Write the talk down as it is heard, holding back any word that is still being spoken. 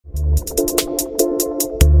All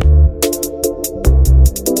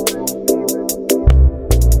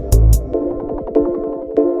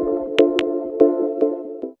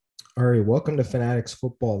right, welcome to Fanatics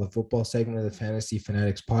Football, the football segment of the Fantasy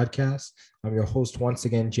Fanatics podcast. I'm your host once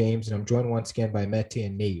again, James, and I'm joined once again by Mete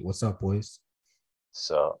and Nate. What's up, boys?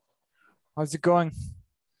 So, How's it going?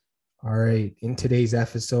 All right, in today's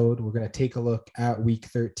episode, we're going to take a look at Week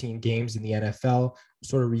 13 games in the NFL,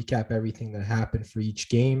 sort of recap everything that happened for each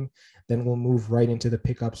game. Then we'll move right into the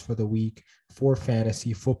pickups for the week for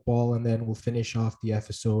fantasy football, and then we'll finish off the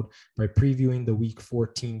episode by previewing the Week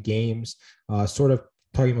 14 games, sort of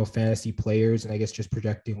talking about fantasy players and I guess just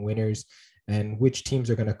projecting winners and which teams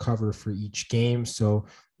are going to cover for each game. So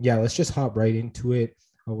yeah, let's just hop right into it.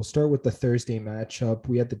 We'll start with the Thursday matchup.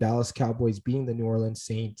 We had the Dallas Cowboys beating the New Orleans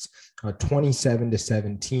Saints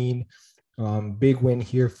 27-17. Big win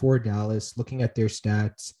here for Dallas. Looking at their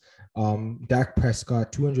stats, Dak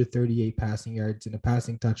Prescott, 238 passing yards and a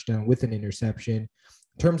passing touchdown with an interception. In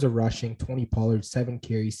terms of rushing, Tony Pollard, 7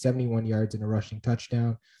 carries, 71 yards and a rushing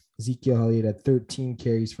touchdown. Ezekiel Elliott had 13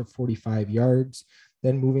 carries for 45 yards.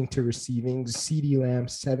 Then moving to receiving, CeeDee Lamb,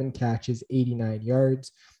 7 catches, 89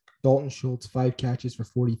 yards. Dalton Schultz, 5 catches for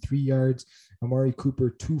 43 yards. Amari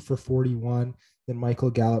Cooper, 2 for 41. Then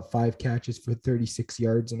Michael Gallup, 5 catches for 36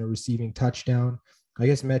 yards and a receiving touchdown. I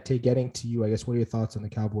guess, Mete, getting to you, I guess, what are your thoughts on the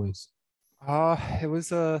Cowboys? It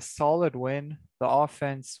was a solid win. The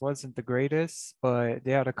offense wasn't the greatest, but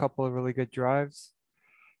they had a couple of really good drives.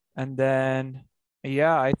 And then,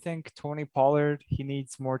 yeah, I think Tony Pollard, he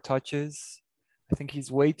needs more touches. I think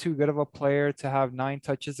he's way too good of a player to have 9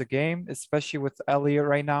 touches a game, especially with Elliott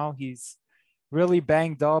right now. He's really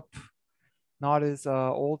banged up, not his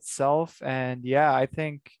old self. And yeah, I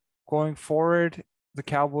think going forward, the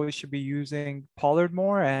Cowboys should be using Pollard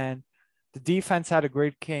more. And the defense had a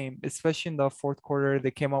great game, especially in the fourth quarter.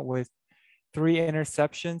 They came up with 3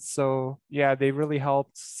 interceptions. So yeah, they really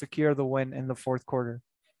helped secure the win in the fourth quarter.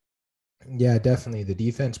 Yeah, definitely. The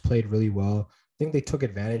defense played really well. I think they took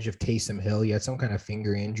advantage of Taysom Hill. He had some kind of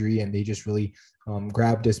finger injury, and they just really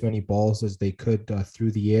grabbed as many balls as they could through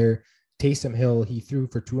the air. Taysom Hill, he threw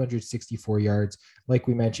for 264 yards. Like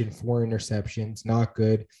we mentioned, 4 interceptions, not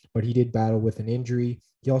good, but he did battle with an injury.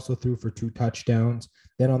 He also threw for 2 touchdowns.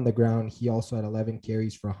 Then on the ground, he also had 11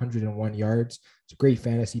 carries for 101 yards. It's a great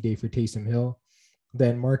fantasy day for Taysom Hill.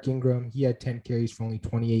 Then Mark Ingram, he had 10 carries for only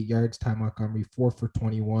 28 yards. Ty Montgomery, 4 for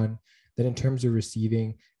 21. Then in terms of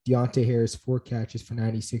receiving, Deontay Harris, 4 catches for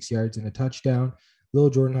 96 yards and a touchdown. Lil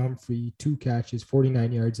Jordan Humphrey, 2 catches,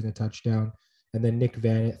 49 yards and a touchdown. And then Nick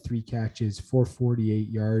Vannett, 3 catches for 48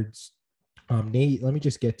 yards. Nate, let me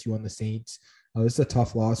just get to you on the Saints. This is a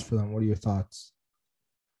tough loss for them. What are your thoughts?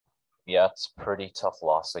 yeah, it's a pretty tough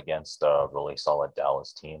loss against a really solid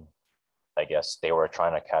Dallas team. I guess they were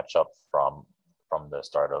trying to catch up from the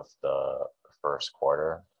start of the first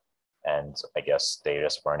quarter, and I guess they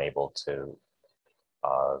just weren't able to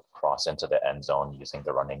cross into the end zone using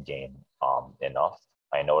the running game enough.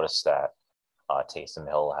 I noticed that Taysom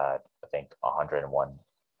Hill had, I think, 101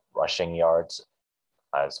 rushing yards,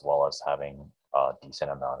 as well as having a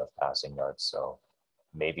decent amount of passing yards. So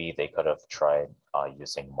maybe they could have tried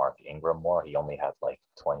using Mark Ingram more. He only had like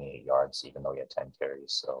 28 yards, even though he had 10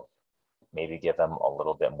 carries. So maybe give them a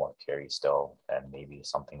little bit more carry still, and maybe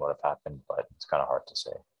something would have happened, but it's kind of hard to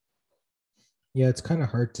say. Yeah, it's kind of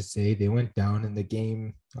hard to say. They went down in the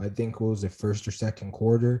game, I think it was the first or second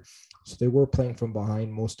quarter. So they were playing from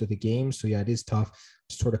behind most of the game. So yeah, it is tough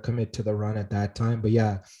to sort of commit to the run at that time. But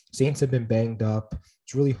yeah, Saints have been banged up.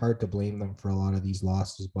 It's really hard to blame them for a lot of these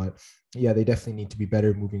losses. But yeah, they definitely need to be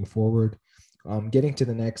better moving forward. Getting to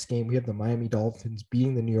the next game, we have the Miami Dolphins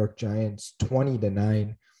beating the New York Giants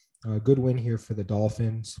 20-9. Good win here for the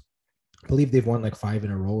Dolphins. I believe they've won like 5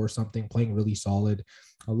 in a row or something, playing really solid.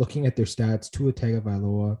 Looking at their stats, Tua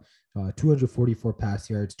Tagovailoa, 244 pass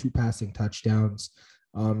yards, 2 passing touchdowns.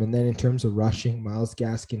 And then in terms of rushing, Myles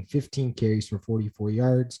Gaskin, 15 carries for 44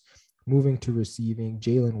 yards. Moving to receiving,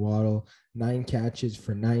 Jalen Waddle, 9 catches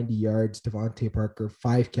for 90 yards. Devontae Parker,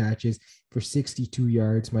 5 catches for 62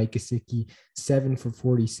 yards. Mike Gesicki, 7 for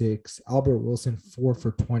 46. Albert Wilson, 4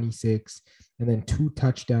 for 26. And then 2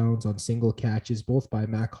 touchdowns on single catches, both by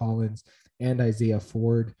Mac Hollins and Isaiah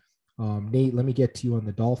Ford. Nate, let me get to you on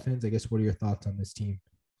the Dolphins. I guess, what are your thoughts on this team?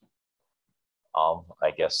 I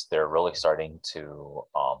guess they're really starting to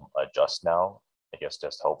adjust now. I guess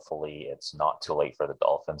just hopefully it's not too late for the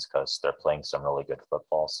Dolphins, because they're playing some really good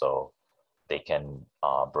football. So they can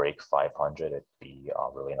break 500. It'd be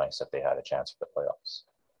really nice if they had a chance for the playoffs.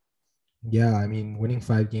 Yeah, I mean, winning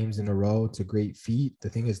 5 games in a row, it's a great feat. The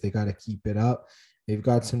thing is, they got to keep it up. they've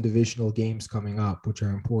got some divisional games coming up, which are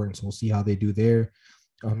important. So we'll see how they do there.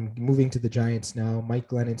 Moving to the Giants now, Mike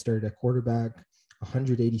Glennon started at quarterback,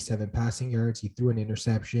 187 passing yards. He threw an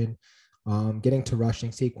interception. Getting to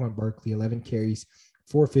rushing, Saquon Barkley, 11 carries,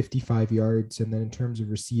 455 yards. And then in terms of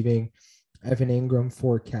receiving, Evan Ingram,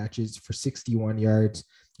 4 catches for 61 yards.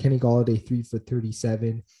 Kenny Golladay, 3 for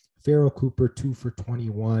 37. Farrell Cooper, 2 for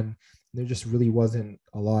 21. There just really wasn't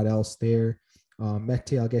a lot else there.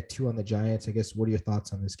 Mete, I'll get to on the Giants. I guess, what are your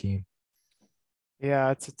thoughts on this game?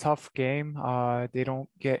 Yeah, it's a tough game. They don't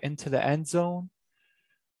get into the end zone.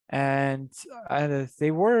 And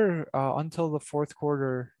they were until the fourth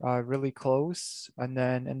quarter really close. And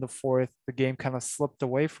then in the fourth, the game kind of slipped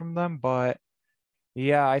away from them. But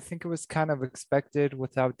yeah, I think it was kind of expected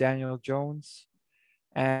without Daniel Jones.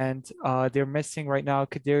 And they're missing right now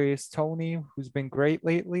Kadarius Toney, who's been great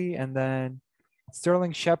lately. And then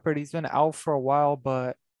Sterling Shepard, he's been out for a while,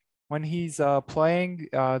 but when he's playing,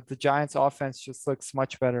 the Giants offense just looks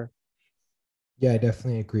much better. Yeah, I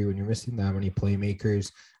definitely agree. When you're missing that many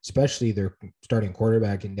playmakers, especially their starting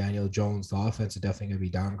quarterback and Daniel Jones, the offense is definitely going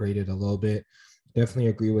to be downgraded a little bit. Definitely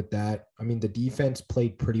agree with that. I mean, the defense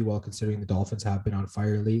played pretty well considering the Dolphins have been on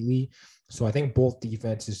fire lately. So I think both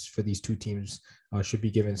defenses for these two teams should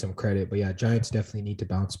be given some credit. But yeah, Giants definitely need to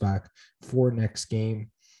bounce back for next game.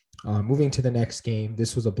 Moving to the next game,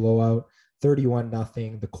 this was a blowout,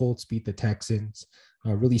 31-0. The Colts beat the Texans.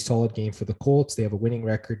 A really solid game for the Colts. They have a winning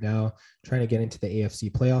record now, trying to get into the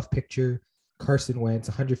AFC playoff picture. Carson Wentz,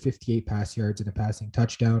 158 pass yards and a passing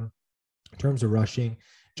touchdown. In terms of rushing,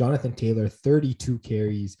 Jonathan Taylor, 32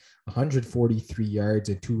 carries, 143 yards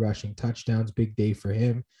and 2 rushing touchdowns. Big day for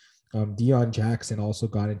him. Deion Jackson also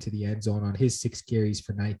got into the end zone on his 6 carries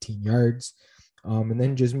for 19 yards. And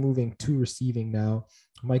then just moving to receiving now,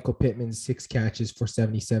 Michael Pittman, 6 catches for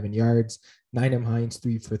 77 yards. Nyheim Hines,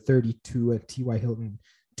 3 for 32. And T.Y. Hilton,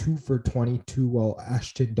 2 for 22, while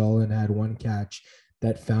Ashton Dolan had 1 catch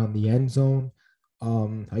that found the end zone.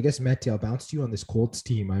 I guess, Mete, I'll bounce to you on this Colts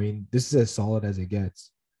team. I mean, this is as solid as it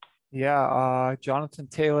gets. Yeah, Jonathan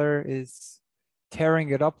Taylor is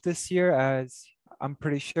tearing it up this year, as I'm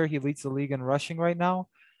pretty sure he leads the league in rushing right now.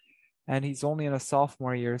 And he's only in a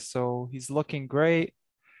sophomore year, so he's looking great.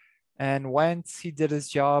 And Wentz, he did his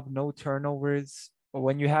job, no turnovers. But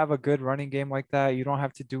when you have a good running game like that, you don't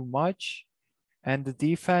have to do much. And the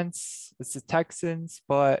defense, it's the Texans,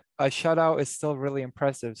 but a shutout is still really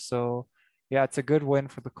impressive. So yeah, it's a good win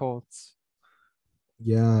for the Colts.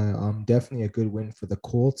 Yeah, definitely a good win for the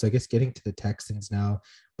Colts. I guess getting to the Texans now,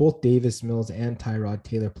 both Davis Mills and Tyrod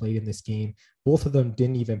Taylor played in this game. Both of them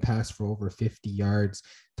didn't even pass for over 50 yards.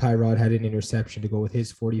 Tyrod had an interception to go with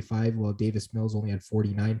his 45, while Davis Mills only had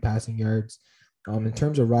 49 passing yards. In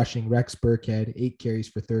terms of rushing, Rex Burkhead, 8 carries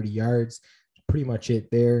for 30 yards. Pretty much it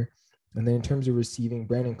there. And then in terms of receiving,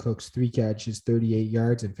 Brandon Cooks, 3 catches, 38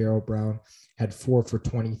 yards, and Farrell Brown had 4 for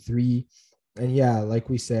 23. And yeah, like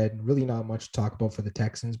we said, really not much to talk about for the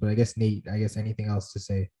Texans, but I guess, Nate, anything else to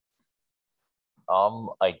say?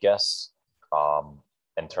 I guess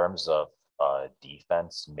in terms of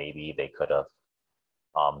defense, maybe they could have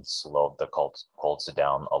slowed the Colts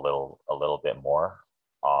down a little bit more.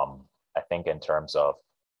 I think in terms of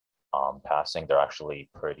passing, they're actually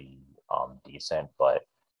pretty decent, but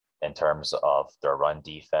in terms of their run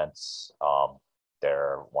defense,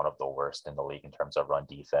 they're one of the worst in the league in terms of run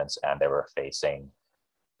defense, and they were facing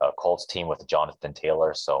a Colts team with Jonathan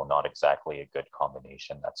Taylor, so not exactly a good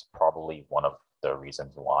combination. That's probably one of the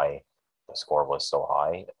reasons why the score was so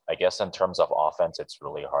high. I guess in terms of offense, it's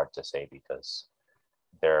really hard to say because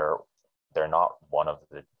they're not one of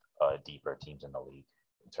the deeper teams in the league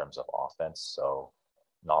in terms of offense, so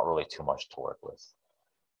not really too much to work with.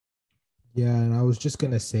 Yeah, and I was just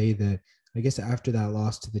gonna say that I guess after that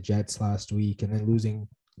loss to the Jets last week and then losing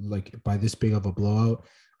like by this big of a blowout,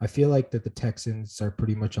 I feel like that the Texans are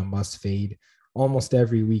pretty much a must fade almost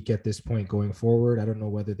every week at this point going forward. I don't know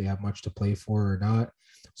whether they have much to play for or not.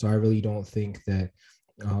 So I really don't think that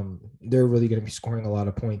they're really going to be scoring a lot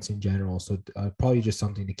of points in general. So probably just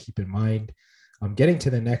something to keep in mind. Getting to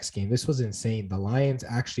the next game, this was insane. The Lions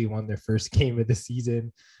actually won their first game of the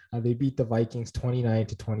season. They beat the Vikings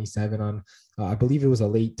 29-27 on, I believe it was a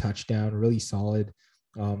late touchdown, really solid.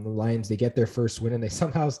 The Lions, they get their first win and they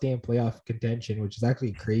somehow stay in playoff contention, which is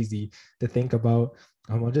actually crazy to think about.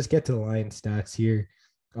 I'll just get to the Lions stats here.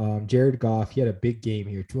 Jared Goff, he had a big game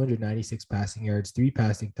here, 296 passing yards, 3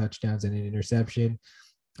 passing touchdowns, and an interception.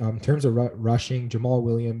 In terms of rushing, Jamal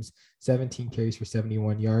Williams, 17 carries for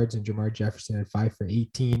 71 yards, and Jamar Jefferson had 5 for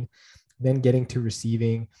 18. Then getting to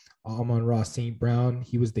receiving, Amon-Ra St. Brown,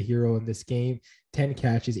 he was the hero in this game, 10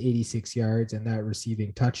 catches, 86 yards, and that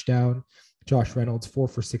receiving touchdown. Josh Reynolds, 4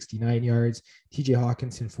 for 69 yards. TJ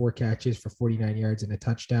Hawkinson, 4 catches for 49 yards and a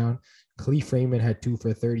touchdown. Khalif Raymond had 2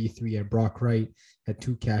 for 33, and Brock Wright had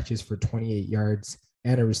 2 catches for 28 yards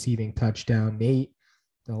and a receiving touchdown. Nate,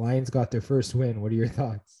 the Lions got their first win. What are your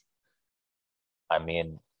thoughts? I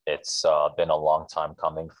mean, it's been a long time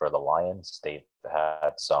coming for the Lions. They've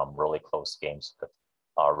had some really close games with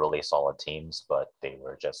really solid teams, but they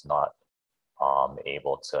were just not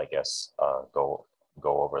able to, I guess, go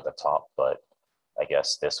over the top. But I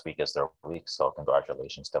guess this week is their week, so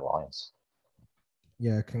congratulations to the Lions.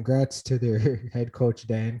 Yeah, congrats to their head coach,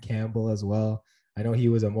 Dan Campbell, as well. I know he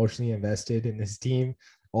was emotionally invested in this team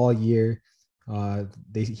all year.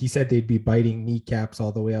 He said they'd be biting kneecaps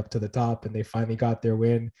all the way up to the top, and they finally got their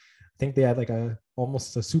win. I think they had like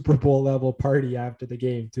almost a Super Bowl level party after the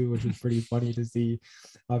game too, which was pretty funny to see.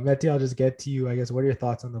 Meti, I'll just get to you. I guess, what are your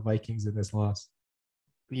thoughts on the Vikings in this loss?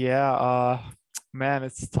 Yeah, man,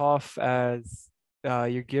 it's tough as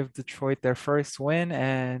you give Detroit their first win,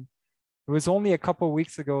 and it was only a couple of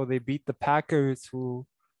weeks ago they beat the Packers, who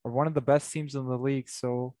are one of the best teams in the league.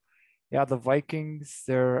 So, yeah, the Vikings,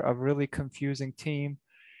 they're a really confusing team,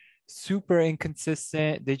 super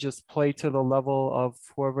inconsistent. They just play to the level of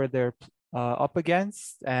whoever they're up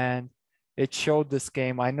against, and it showed this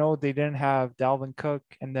game. I know they didn't have Dalvin Cook,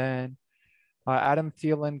 and then Adam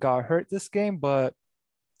Thielen got hurt this game, but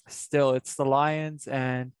still, it's the Lions,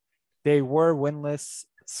 and they were winless.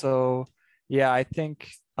 So, yeah, I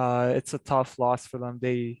think it's a tough loss for them.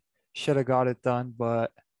 They should have got it done,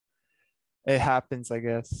 but it happens, I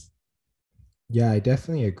guess. Yeah, I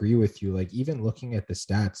definitely agree with you. Like, even looking at the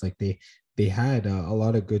stats, like they had a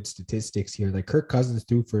lot of good statistics here. Like Kirk Cousins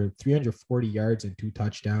threw for 340 yards and 2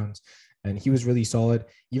 touchdowns, and he was really solid.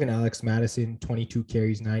 Even Alex Madison, 22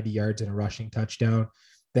 carries, 90 yards and a rushing touchdown.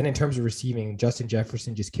 Then in terms of receiving, Justin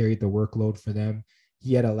Jefferson just carried the workload for them.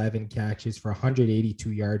 He had 11 catches for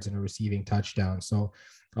 182 yards and a receiving touchdown. So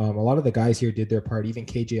a lot of the guys here did their part. Even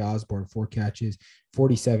KJ Osborne, 4 catches,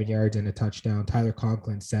 47 yards and a touchdown. Tyler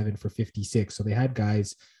Conklin, 7 for 56. So they had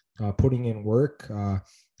guys putting in work.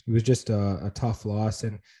 It was just a tough loss.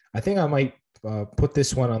 And I think I might put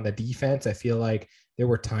this one on the defense. I feel like there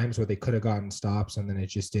were times where they could have gotten stops and then it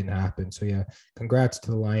just didn't happen. So yeah, congrats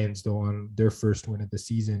to the Lions though on their first win of the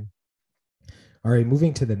season. All right,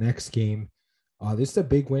 moving to the next game. This is a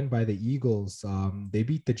big win by the Eagles. They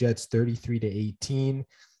beat the Jets 33-18.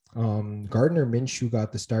 Gardner Minshew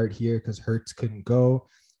got the start here because Hurts couldn't go.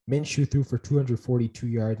 Minshew threw for 242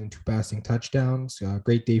 yards and 2 passing touchdowns.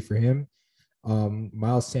 Great day for him.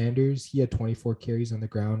 Miles Sanders, he had 24 carries on the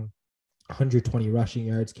ground, 120 rushing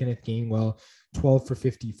yards. Kenneth Gainwell, 12 for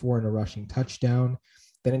 54 and a rushing touchdown.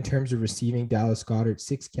 Then in terms of receiving, Dallas Goedert,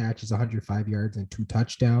 6 catches, 105 yards and 2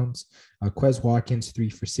 touchdowns. Quez Watkins,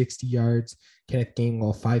 3 for 60 yards. Kenneth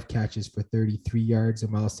Gainwell, 5 catches for 33 yards.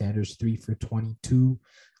 And Miles Sanders, 3 for 22.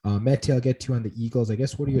 Mete, I'll get to you on the Eagles. I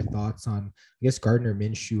guess, what are your thoughts on, I guess, Gardner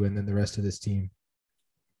Minshew and then the rest of this team?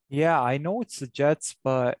 Yeah, I know it's the Jets,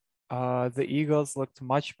 but the Eagles looked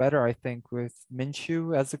much better, I think, with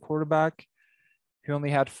Minshew as the quarterback. He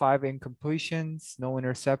only had 5 incompletions, no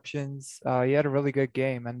interceptions. He had a really good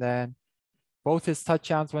game. And then both his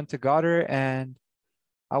touchdowns went to Goddard. And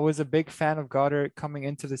I was a big fan of Goddard coming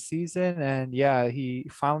into the season. And yeah, he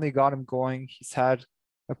finally got him going. He's had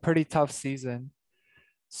a pretty tough season.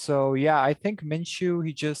 So yeah, I think Minshew,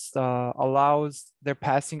 he just allows their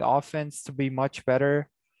passing offense to be much better.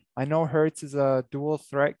 I know Hurts is a dual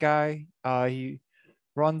threat guy. He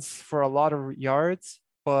runs for a lot of yards,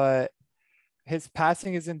 but his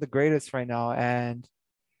passing isn't the greatest right now. And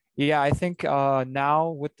yeah, I think now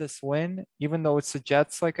with this win, even though it's the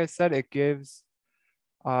Jets, like I said, it gives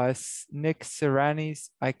Nick Sirianni,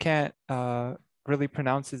 I can't really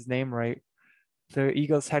pronounce his name right, the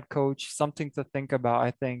Eagles head coach, something to think about,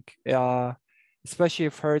 I think, especially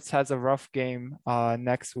if Hurts has a rough game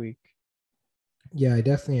next week. Yeah, I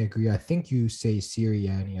definitely agree. I think you say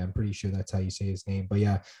Sirianni. I'm pretty sure that's how you say his name. But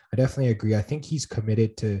yeah, I definitely agree. I think he's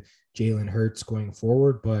committed to Jalen Hurts going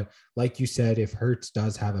forward. But like you said, if Hurts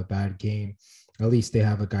does have a bad game, at least they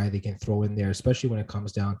have a guy they can throw in there, especially when it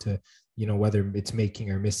comes down to, whether it's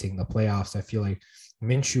making or missing the playoffs. I feel like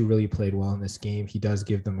Minshew really played well in this game. He does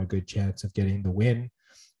give them a good chance of getting the win.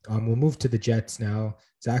 We'll move to the Jets now.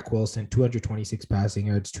 Zach Wilson, 226 passing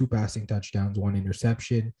yards, 2 passing touchdowns, 1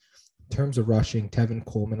 interception. In terms of rushing, Tevin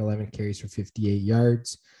Coleman, 11 carries for 58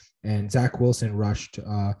 yards. And Zach Wilson rushed,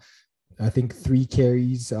 I think, 3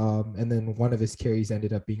 carries. And then one of his carries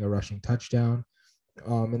ended up being a rushing touchdown.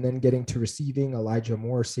 And then getting to receiving, Elijah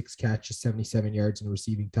Moore, 6 catches, 77 yards and a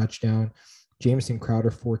receiving touchdown. Jameson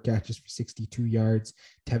Crowder, 4 catches for 62 yards.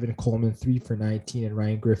 Tevin Coleman, 3 for 19, and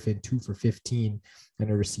Ryan Griffin, 2 for 15, and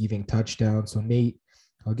a receiving touchdown. So, Nate,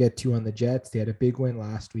 I'll get to you on the Jets. They had a big win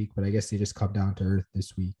last week, but I guess they just come down to earth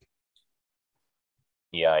this week.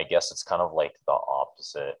 Yeah, I guess it's kind of like the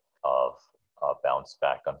opposite of a bounce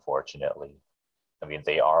back, unfortunately. I mean,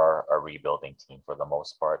 they are a rebuilding team for the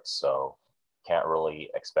most part, so can't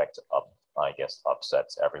really expect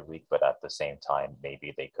upsets every week. But at the same time,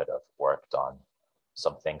 maybe they could have worked on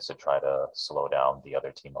some things to try to slow down the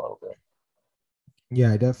other team a little bit.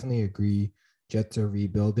 Yeah, I definitely agree. Jets are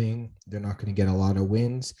rebuilding. They're not going to get a lot of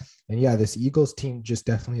wins. And yeah, this Eagles team just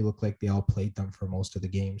definitely looked like they all played them for most of the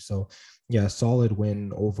game. So yeah, solid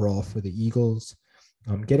win overall for the Eagles.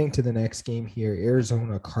 Getting to the next game here,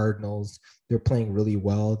 Arizona Cardinals. They're playing really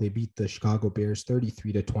well. They beat the Chicago Bears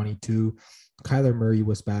 33-22. Kyler Murray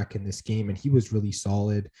was back in this game, and he was really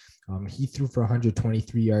solid. He threw for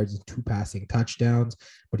 123 yards and 2 passing touchdowns,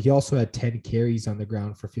 but he also had 10 carries on the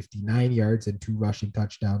ground for 59 yards and 2 rushing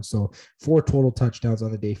touchdowns. So 4 total touchdowns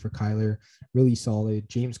on the day for Kyler. Really solid.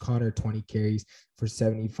 James Conner, 20 carries for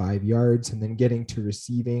 75 yards. And then getting to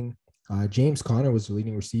receiving, James Conner was the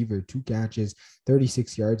leading receiver, 2 catches,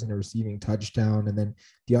 36 yards, and a receiving touchdown. And then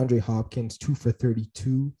DeAndre Hopkins, 2 for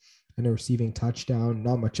 32 and a receiving touchdown.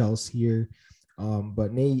 Not much else here.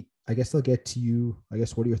 But Nate, I guess I'll get to you. I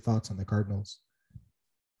guess, what are your thoughts on the Cardinals?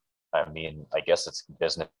 I mean, I guess it's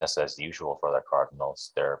business as usual for the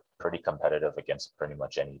Cardinals. They're pretty competitive against pretty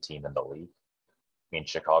much any team in the league. I mean,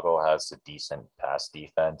 Chicago has a decent pass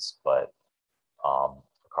defense, but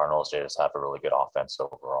Cardinals just have a really good offense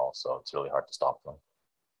overall, so it's really hard to stop them.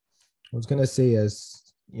 I was gonna say,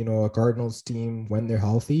 as you know, a Cardinals team when they're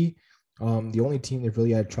healthy, the only team they've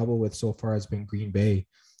really had trouble with so far has been Green Bay.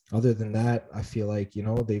 Other than that, I feel like,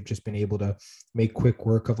 they've just been able to make quick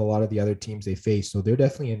work of a lot of the other teams they face. So they're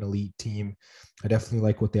definitely an elite team. I definitely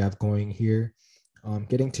like what they have going here.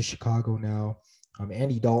 Getting to Chicago now,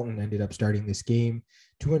 Andy Dalton ended up starting this game,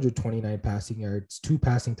 229 passing yards, 2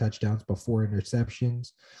 passing touchdowns, but 4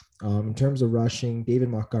 interceptions. In terms of rushing, David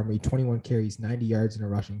Montgomery, 21 carries, 90 yards, and a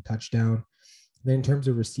rushing touchdown. Then in terms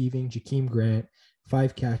of receiving, Jakeem Grant,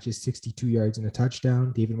 5 catches, 62 yards, and a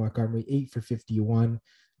touchdown. David Montgomery, 8 for 51.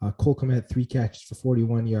 Cole Kmet had 3 catches for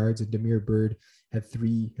 41 yards, and Damiere Byrd had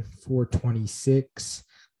 3 for 26.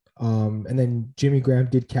 And then Jimmy Graham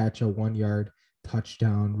did catch a 1-yard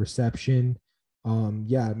touchdown reception.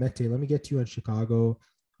 Mete, let me get to you on Chicago.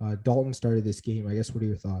 Dalton started this game. I guess, what are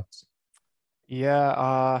your thoughts?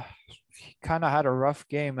 Yeah, he kind of had a rough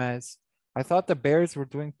game, as I thought the Bears were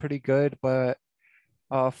doing pretty good, but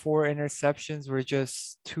 4 interceptions were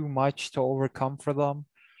just too much to overcome for them.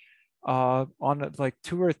 On like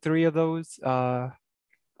 2 or 3 of those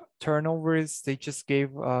turnovers, they just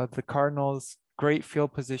gave the Cardinals great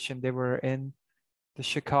field position. They were in the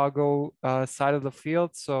Chicago side of the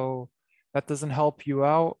field, so that doesn't help you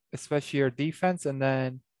out, especially your defense. And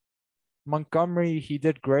then Montgomery, he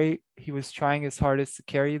did great. He was trying his hardest to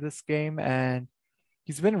carry this game, and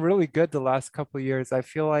he's been really good the last couple of years. I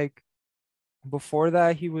feel like before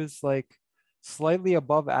that he was like slightly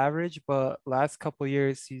above average, but last couple of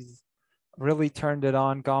years he's really turned it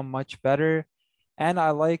on, gone much better. And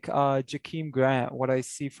I like Jakeem Grant, what I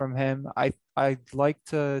see from him. I'd like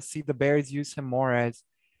to see the Bears use him more, as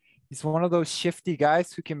he's one of those shifty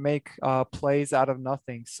guys who can make plays out of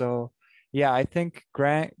nothing. So yeah, I think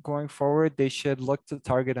Grant going forward, they should look to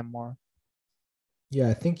target him more. Yeah,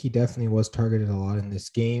 I think he definitely was targeted a lot in this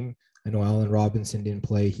game. I know Allen Robinson didn't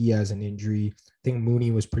play. He has an injury. I think Mooney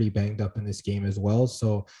was pretty banged up in this game as well.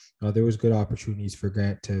 So there was good opportunities for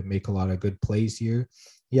Grant to make a lot of good plays here.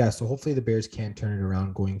 Yeah, so hopefully the Bears can turn it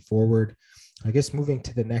around going forward. I guess moving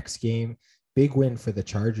to the next game, big win for the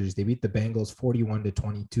Chargers. They beat the Bengals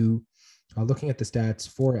 41-22. Looking at the stats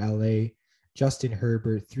for LA, Justin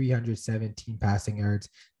Herbert, 317 passing yards,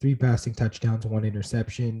 3 passing touchdowns, 1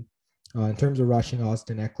 interception. In terms of rushing,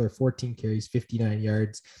 Austin Eckler, 14 carries, 59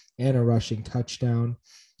 yards, and a rushing touchdown.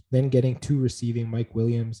 Then getting to receiving, Mike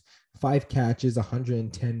Williams, 5 catches,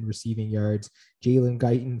 110 receiving yards. Jalen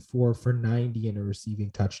Guyton, 4 for 90 and a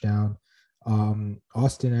receiving touchdown.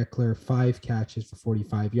 Austin Eckler, 5 catches for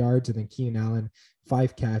 45 yards. And then Keenan Allen,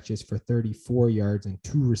 5 catches for 34 yards and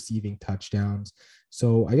 2 receiving touchdowns.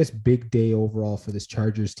 So I guess big day overall for this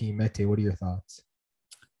Chargers team. Mete, what are your thoughts?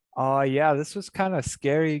 Yeah, this was kind of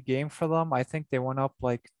scary game for them. I think they went up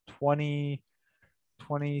like 20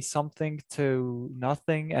 something to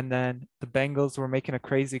nothing, and then the Bengals were making a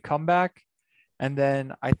crazy comeback. And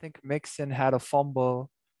then I think Mixon had a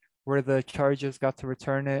fumble where the Chargers got to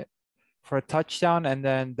return it for a touchdown, and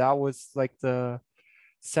then that was like the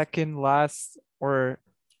second last, or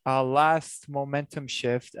last momentum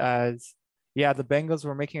shift as yeah, the Bengals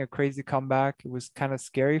were making a crazy comeback. It was kind of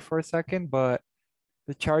scary for a second, but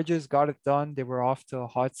the Chargers got it done. They were off to a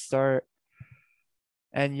hot start.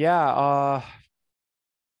 And yeah,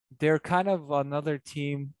 they're kind of another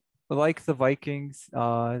team like the Vikings.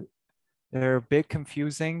 They're a bit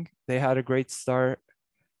confusing. They had a great start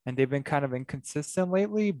and they've been kind of inconsistent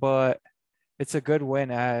lately, but it's a good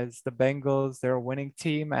win as the Bengals, they're a winning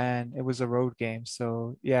team and it was a road game.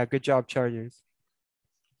 So yeah, good job, Chargers.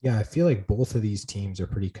 Yeah, I feel like both of these teams are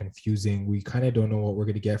pretty confusing. We kind of don't know what we're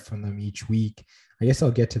going to get from them each week. I guess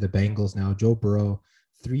I'll get to the Bengals now. Joe Burrow,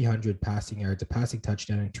 300 passing yards, a passing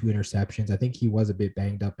touchdown, and 2 interceptions. I think he was a bit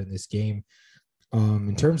banged up in this game.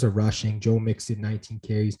 In terms of rushing, Joe Mixon, 19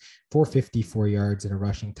 carries, 454 yards, and a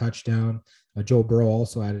rushing touchdown. Joe Burrow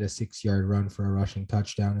also added a 6-yard run for a rushing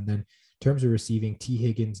touchdown. And then in terms of receiving, T.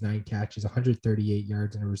 Higgins, 9 catches, 138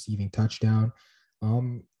 yards, and a receiving touchdown.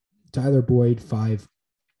 Tyler Boyd,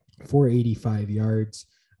 485 yards.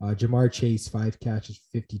 Jamar Chase, 5 catches,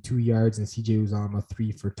 52 yards, and CJ Uzama,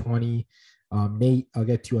 3 for 20. Nate, I'll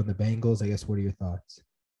get to you on the Bengals. I guess, what are your thoughts?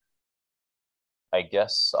 I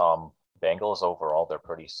guess Bengals overall, they're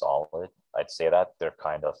pretty solid. I'd say that they're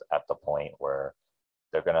kind of at the point where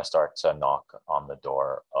they're going to start to knock on the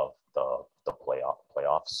door of the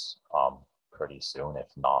playoffs pretty soon, if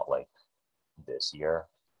not like this year.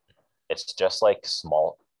 It's just like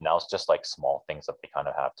small now. It's just like small things that they kind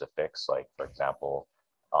of have to fix. Like for example,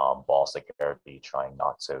 ball security, trying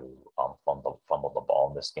not to fumble the ball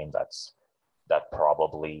in this game. That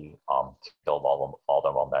probably killed all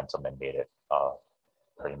the momentum and made it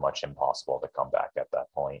pretty much impossible to come back at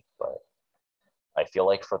that point. But I feel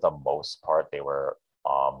like for the most part, they were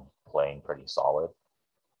playing pretty solid.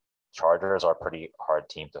 Chargers are a pretty hard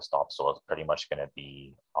team to stop, so it's pretty much going to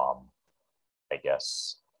be, I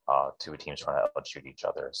guess, two teams trying to outshoot each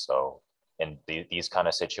other. So in these kind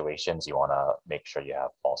of situations, you want to make sure you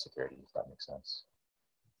have ball security, if that makes sense.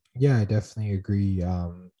 Yeah, I definitely agree.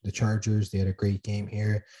 The Chargers, they had a great game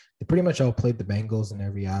here. They pretty much outplayed the Bengals in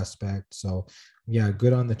every aspect. So, yeah,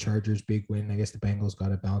 good on the Chargers, big win. I guess the Bengals got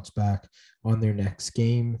to bounce back on their next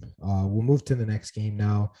game. We'll move to the next game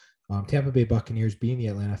now. Tampa Bay Buccaneers beating the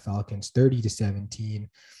Atlanta Falcons 30-17.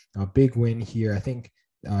 A big win here. I think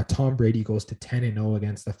Tom Brady goes to 10-0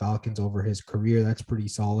 against the Falcons over his career. That's pretty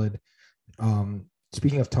solid.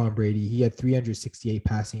 Speaking of Tom Brady, he had 368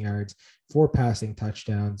 passing yards, 4 passing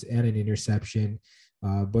touchdowns, and an interception.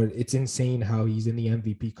 But it's insane how he's in the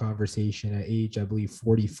MVP conversation at age, I believe,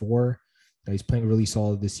 44. He's playing really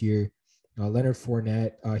solid this year. Leonard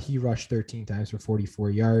Fournette, he rushed 13 times for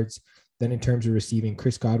 44 yards. Then in terms of receiving,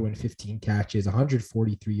 Chris Godwin, 15 catches,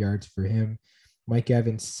 143 yards for him. Mike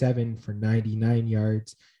Evans, 7 for 99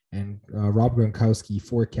 yards. And Rob Gronkowski,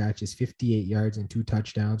 4 catches, 58 yards, and 2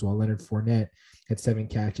 touchdowns, while Leonard Fournette had 7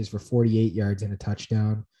 catches for 48 yards and a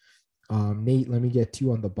touchdown. Nate, let me get to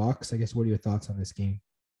you on the Bucs. I guess, what are your thoughts on this game?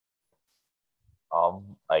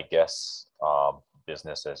 I guess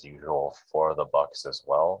business as usual for the Bucs as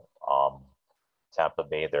well. Tampa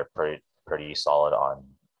Bay, they're pretty solid on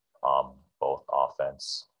both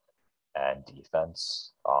offense and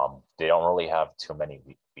defense. They don't really have too many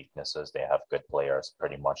weaknesses. They have good players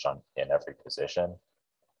pretty much in every position,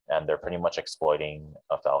 and they're pretty much exploiting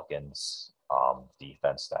a Falcons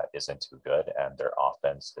defense that isn't too good, and their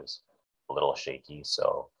offense is a little shaky.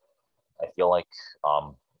 So I feel like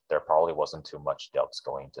there probably wasn't too much doubts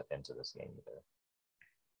going into this game either.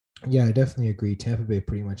 Yeah, I definitely agree. Tampa Bay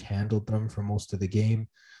pretty much handled them for most of the game.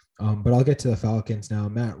 But I'll get to the Falcons now.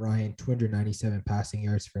 Matt Ryan, 297 passing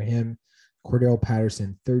yards for him. Cordell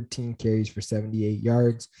Patterson, 13 carries for 78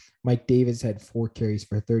 yards. Mike Davis had 4 carries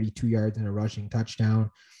for 32 yards and a rushing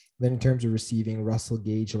touchdown. Then in terms of receiving, Russell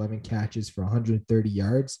Gage, 11 catches for 130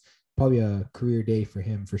 yards. Probably a career day for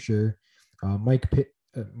him for sure. Kyle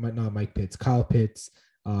Pitts,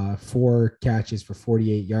 4 catches for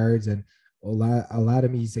 48 yards. And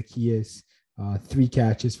Oladimi Zaccheaus, 3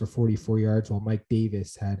 catches for 44 yards, while Mike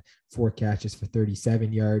Davis had 4 catches for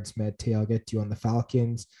 37 yards. Mete, I'll get to you on the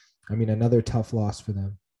Falcons. I mean, another tough loss for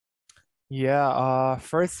them. Yeah,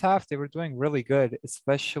 first half they were doing really good,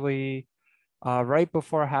 especially right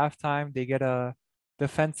before halftime. They get a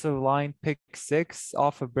defensive line pick 6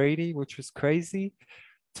 off of Brady, which was crazy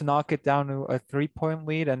to knock it down to a 3-point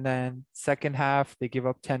lead. And then second half, they give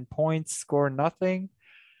up 10 points, score nothing.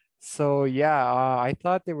 So yeah, I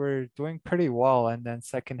thought they were doing pretty well. And then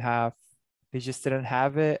second half, they just didn't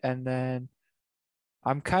have it. And then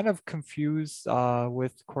I'm kind of confused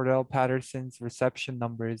with Cordell Patterson's reception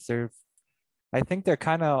numbers. I think they're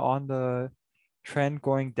kind of on the trend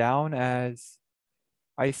going down as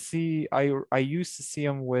I used to see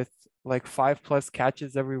him with like 5+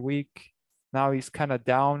 catches every week. Now he's kind of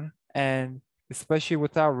down, and especially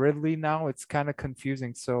without Ridley now, it's kind of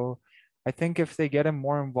confusing. So I think if they get him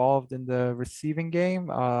more involved in the receiving game,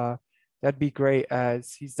 that'd be great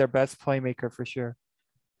as he's their best playmaker for sure.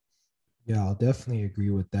 Yeah, I'll definitely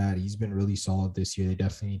agree with that. He's been really solid this year. They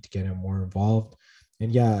definitely need to get him more involved.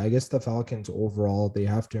 And yeah, I guess the Falcons overall, they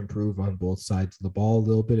have to improve on both sides of the ball a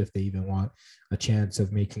little bit if they even want a chance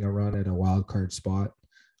of making a run at a wild card spot.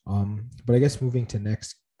 But I guess moving to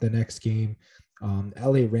the next game,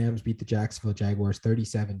 LA Rams beat the Jacksonville Jaguars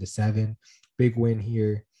 37-7. Big win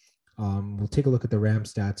here. We'll take a look at the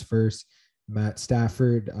Rams stats first. Matt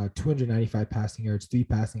Stafford, 295 passing yards, 3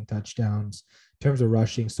 passing touchdowns. In terms of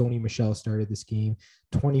rushing, Sony Michel started this game,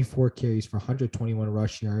 24 carries for 121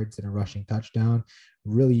 rush yards and a rushing touchdown.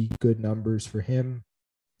 Really good numbers for him.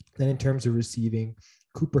 Then in terms of receiving,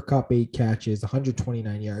 Cooper Kupp, 8 catches,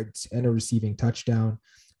 129 yards and a receiving touchdown.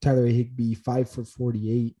 Tyler Higbee, 5 for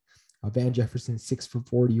 48. Van Jefferson, 6 for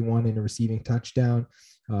 41 and a receiving touchdown.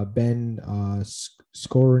 Ben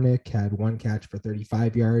Skowronek had 1 catch for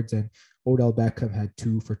 35 yards, and Odell Beckham had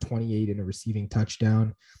 2 for 28 and a receiving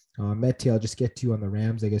touchdown. Mete, I'll just get to you on the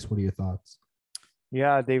Rams. I guess, what are your thoughts?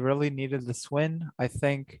 Yeah, they really needed this win. I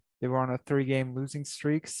think they were on a 3-game losing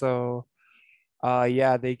streak. So,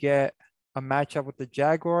 yeah, they get a matchup with the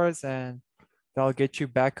Jaguars and they'll get you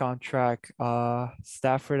back on track.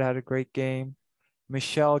 Stafford had a great game.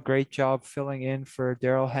 Michelle, great job filling in for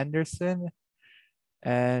Daryl Henderson.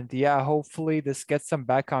 And yeah, hopefully this gets them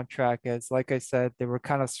back on track as, like I said, they were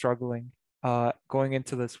kind of struggling going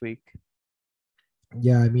into this week.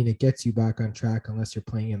 Yeah, I mean, it gets you back on track unless you're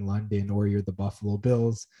playing in London or you're the Buffalo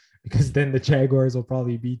Bills, because then the Jaguars will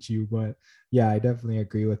probably beat you. But yeah, I definitely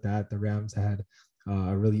agree with that. The Rams had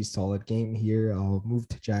a really solid game here. I'll move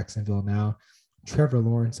to Jacksonville now. Trevor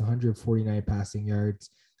Lawrence, 149 passing yards.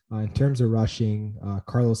 In terms of rushing,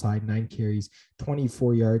 Carlos Hyde, 9 carries,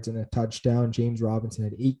 24 yards and a touchdown. James Robinson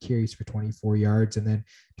had 8 carries for 24 yards. And then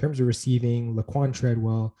in terms of receiving, Laquan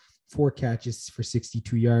Treadwell, 4 catches for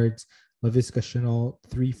 62 yards. Laviska Shenault,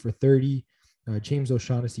 3 for 30. James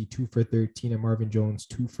O'Shaughnessy, 2 for 13. And Marvin Jones,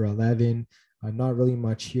 2 for 11. Not really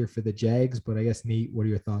much here for the Jags, but I guess, Nate, what are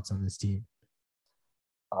your thoughts on this team?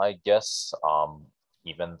 I guess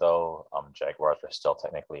even though Jaguars are still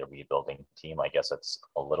technically a rebuilding team, I guess it's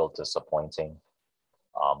a little disappointing.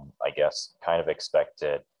 I guess kind of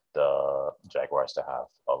expected the Jaguars to have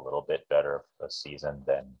a little bit better of a season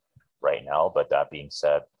than right now. But that being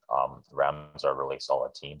said, Rams are a really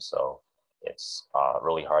solid team, so it's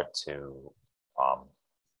really hard to,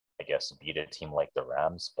 I guess, beat a team like the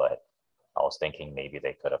Rams. But I was thinking maybe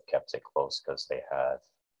they could have kept it close because they had,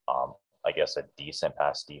 I guess, a decent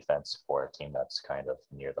pass defense for a team that's kind of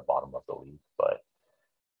near the bottom of the league. But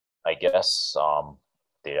I guess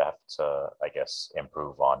they have to, I guess,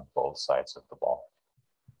 improve on both sides of the ball.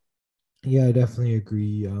 Yeah, I definitely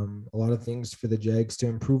agree. A lot of things for the Jags to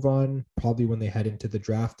improve on. Probably when they head into the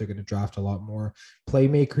draft, they're going to draft a lot more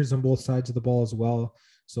playmakers on both sides of the ball as well.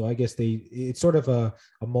 So I guess it's sort of a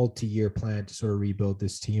multi-year plan to sort of rebuild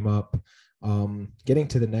this team up. Getting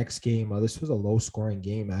to the next game, this was a low-scoring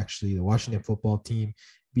game, actually. The Washington football team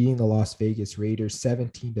beating the Las Vegas Raiders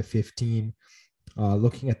 17-15.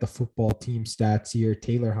 Looking at the football team stats here,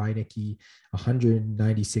 Taylor Heineke,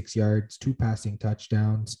 196 yards, 2 passing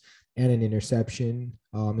touchdowns, and an interception.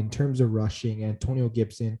 In terms of rushing, Antonio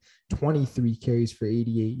Gibson, 23 carries for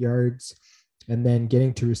 88 yards. And then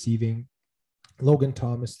getting to receiving, Logan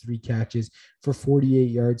Thomas, 3 catches for 48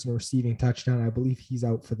 yards and a receiving touchdown. I believe he's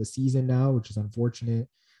out for the season now, which is unfortunate.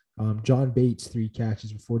 John Bates, 3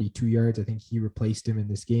 catches for 42 yards. I think he replaced him in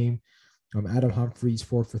this game. Adam Humphries,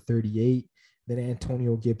 4 for 38. Then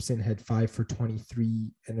Antonio Gibson had 5 for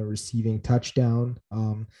 23 and a receiving touchdown.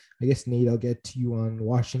 I guess, Nate, I'll get to you on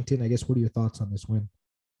Washington. I guess, what are your thoughts on this win?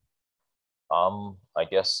 I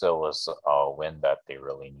guess it was a win that they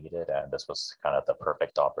really needed, and this was kind of the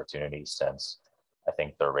perfect opportunity since I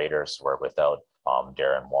think the Raiders were without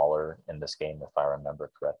Darren Waller in this game, if I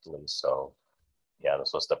remember correctly. So, yeah,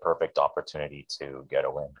 this was the perfect opportunity to get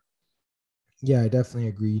a win. Yeah, I definitely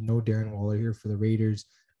agree. No Darren Waller here for the Raiders.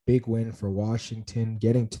 Big win for Washington,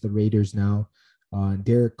 getting to the Raiders now.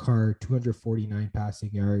 Derek Carr, 249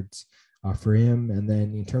 passing yards for him. And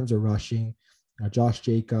then in terms of rushing, Josh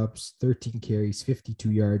Jacobs, 13 carries,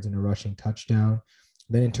 52 yards, and a rushing touchdown.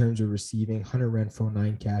 Then in terms of receiving, Hunter Renfrow,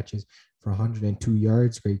 9 catches for 102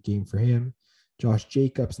 yards. Great game for him. Josh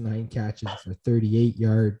Jacobs, 9 catches for 38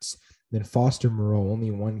 yards. Then Foster Moreau,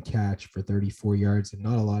 only 1 catch for 34 yards, and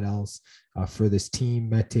not a lot else for this team.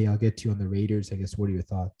 Mete, I'll get to you on the Raiders. I guess, what are your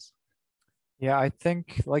thoughts? Yeah, I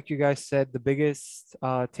think, like you guys said, the biggest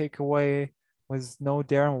takeaway was no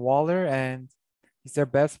Darren Waller, and he's their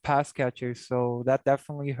best pass catcher. So that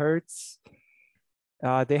definitely hurts.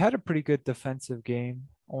 They had a pretty good defensive game,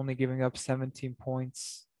 only giving up 17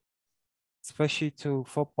 points, especially to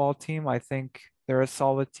football team. I think they're a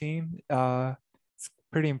solid team. It's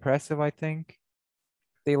pretty impressive, I think.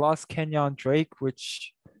 They lost Kenyon Drake,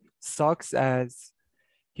 which sucks as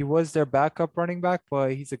he was their backup running back,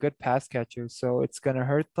 but he's a good pass catcher, so it's gonna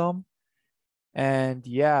hurt them. And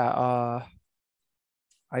yeah,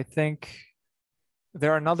 I think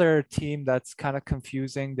they're another team that's kind of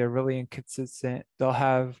confusing. They're really inconsistent. They'll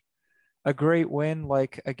have a great win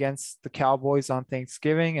like against the Cowboys on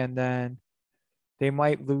Thanksgiving, and then they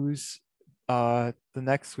might lose the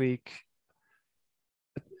next week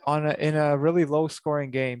in a really low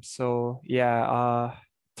scoring game. So yeah,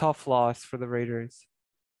 tough loss for the Raiders.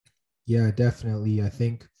 Yeah, definitely. I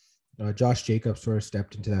think Josh Jacobs sort of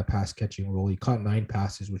stepped into that pass catching role. He caught 9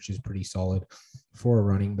 passes, which is pretty solid for a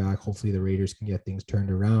running back. Hopefully, the Raiders can get things turned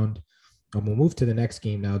around. We'll move to the next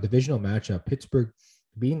game now. Divisional matchup: Pittsburgh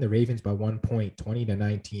beating the Ravens by 1 point,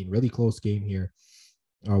 20-19. Really close game here.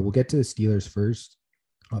 We'll get to the Steelers first.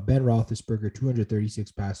 Ben Roethlisberger,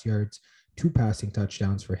 236 pass yards, 2 passing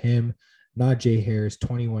touchdowns for him. Najee Harris,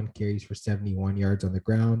 21 carries for 71 yards on the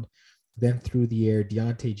ground. Then through the air,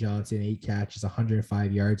 Deontay Johnson, 8 catches,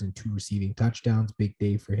 105 yards, and 2 receiving touchdowns. Big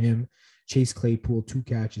day for him. Chase Claypool, 2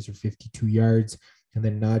 catches for 52 yards. And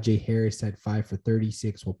then Najee Harris had 5 for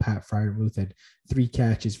 36, while Pat Freiermuth had 3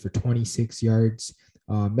 catches for 26 yards.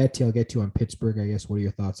 Meti, I'll get to on Pittsburgh. I guess, what are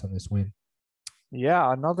your thoughts on this win?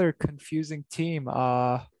 Yeah, another confusing team.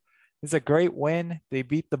 It's a great win. They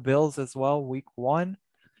beat the Bills as well, week one.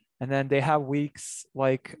 And then they have weeks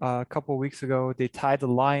like a couple weeks ago, they tied the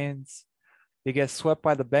Lions. They get swept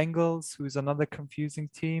by the Bengals, who's another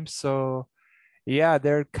confusing team. So yeah,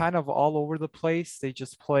 they're kind of all over the place. They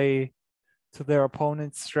just play to their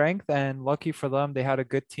opponent's strength, and lucky for them, they had a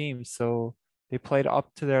good team. So they played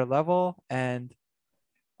up to their level, and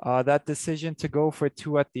that decision to go for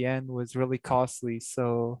 2 at the end was really costly.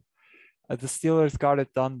 So the Steelers got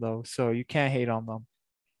it done though, so you can't hate on them.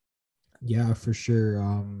 Yeah, for sure.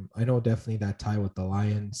 I know definitely that tie with the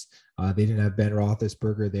Lions. They didn't have Ben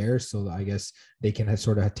Roethlisberger there, so I guess they can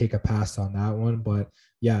sort of take a pass on that one. But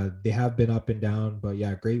yeah, they have been up and down. But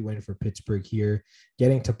yeah, great win for Pittsburgh here.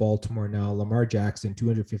 Getting to Baltimore now, Lamar Jackson,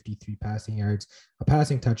 253 passing yards, a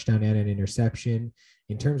passing touchdown, and an interception.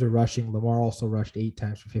 In terms of rushing, Lamar also rushed 8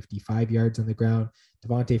 times for 55 yards on the ground.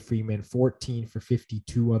 Devontae Freeman, 14 for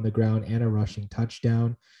 52 on the ground, and a rushing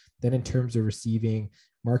touchdown. Then in terms of receiving,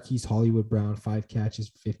 Marquise Hollywood Brown, 5 catches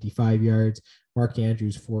for 55 yards. Mark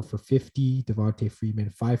Andrews, 4 for 50. Devontae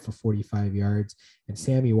Freeman, 5 for 45 yards. And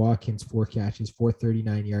Sammy Watkins, 4 catches,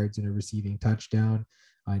 439 yards, and a receiving touchdown.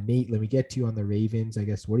 Nate, let me get to you on the Ravens. I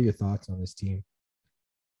guess, what are your thoughts on this team?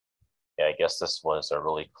 Yeah, I guess this was a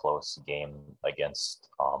really close game against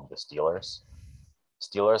the Steelers.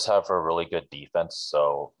 Steelers have a really good defense,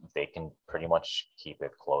 so they can pretty much keep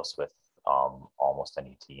it close with almost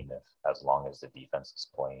any team if as long as the defense is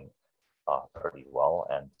playing pretty well.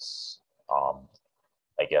 And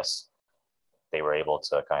I guess they were able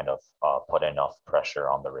to kind of put enough pressure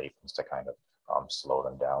on the Ravens to kind of slow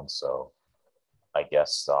them down. So I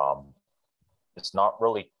guess it's not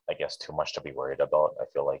really, I guess, too much to be worried about. I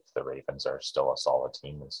feel like the Ravens are still a solid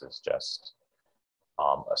team. This is just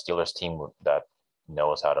a Steelers team that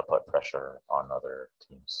knows how to put pressure on other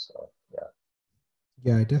teams. So yeah.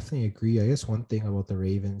 Yeah, I definitely agree. I guess one thing about the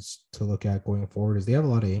Ravens to look at going forward is they have a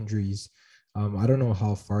lot of injuries. I don't know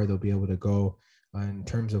how far they'll be able to go in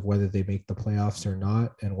terms of whether they make the playoffs or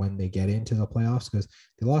not, and when they get into the playoffs, because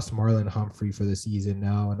they lost Marlon Humphrey for the season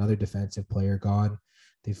now, another defensive player gone.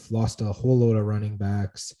 They've lost a whole load of running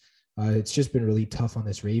backs. It's just been really tough on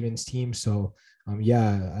this Ravens team. So,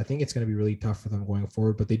 yeah, I think it's going to be really tough for them going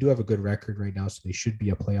forward, but they do have a good record right now, so they should be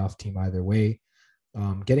a playoff team either way.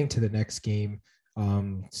 Getting to the next game,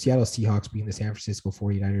 Seattle Seahawks beating the San Francisco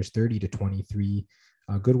 49ers 30-23.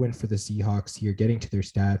 Good win for the Seahawks here. Getting to their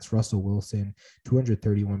stats, Russell Wilson,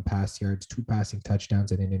 231 pass yards, 2 passing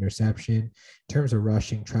touchdowns, and an interception. In terms of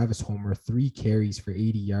rushing, Travis Homer, 3 carries for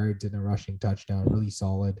 80 yards and a rushing touchdown. Really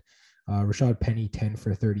solid. Rashad Penny, 10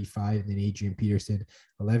 for 35, and then Adrian Peterson,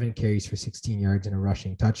 11 carries for 16 yards and a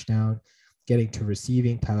rushing touchdown. Getting to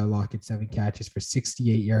receiving, Tyler Lockett, 7 catches for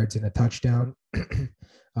 68 yards and a touchdown.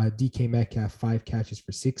 DK Metcalf, 5 catches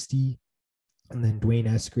for 60. And then Dwayne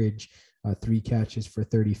Eskridge, 3 catches for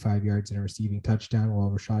 35 yards and a receiving touchdown, while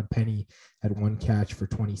Rashad Penny had 1 catch for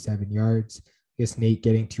 27 yards. I guess, Nate,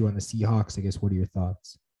 getting to you on the Seahawks, I guess, what are your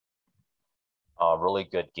thoughts? a really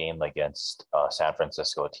good game against a San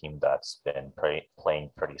Francisco team that's been playing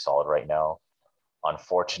pretty solid right now.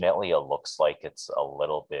 Unfortunately, it looks like it's a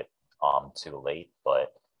little bit too late,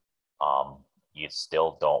 but you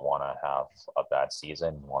still don't want to have a bad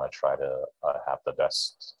season. You want to try to have the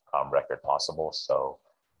best record possible. So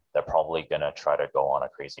they're probably going to try to go on a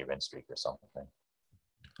crazy win streak or something.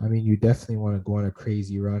 I mean, you definitely want to go on a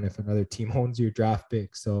crazy run if another team owns your draft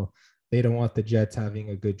pick. So they don't want the Jets having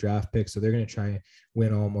a good draft pick. So they're going to try and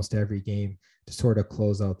win almost every game to sort of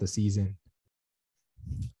close out the season.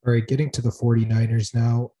 All right, getting to the 49ers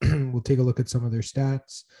now, we'll take a look at some of their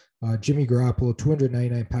stats. Jimmy Garoppolo,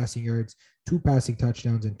 299 passing yards, 2 passing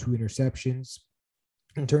touchdowns, and 2 interceptions.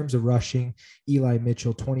 In terms of rushing, Eli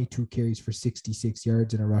Mitchell, 22 carries for 66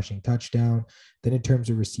 yards and a rushing touchdown. Then in terms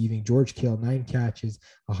of receiving, George Kittle, 9 catches,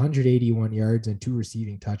 181 yards, and 2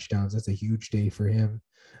 receiving touchdowns. That's a huge day for him.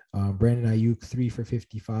 Brandon Ayuk, 3 for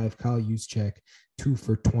 55. Kyle Juszczyk, 2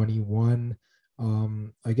 for 21.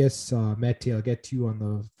 I guess, Mete, I'll get to you on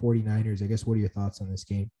the 49ers. I guess, what are your thoughts on this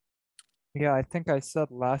game? Yeah, I think I said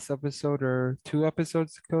last episode or 2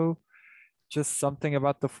 episodes ago, just something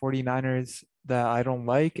about the 49ers that I don't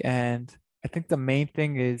like. And I think the main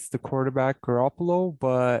thing is the quarterback Garoppolo.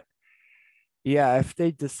 But yeah, if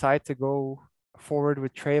they decide to go forward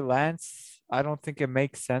with Trey Lance, I don't think it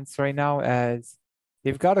makes sense right now as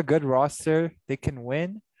they've got a good roster. They can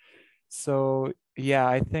win. So yeah,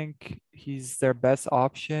 I think he's their best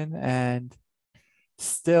option. And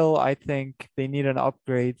still, I think they need an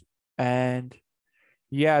upgrade. And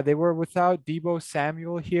yeah, they were without Debo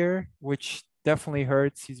Samuel here, which definitely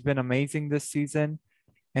hurts. He's been amazing this season.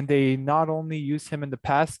 And they not only use him in the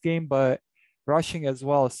pass game, but rushing as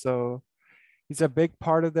well. So he's a big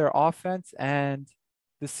part of their offense. And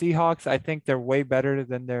the Seahawks, I think they're way better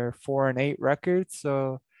than their 4-8 record.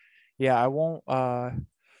 So yeah, I won't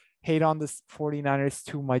hate on the 49ers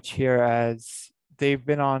too much here as they've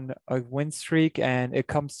been on a win streak and it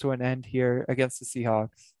comes to an end here against the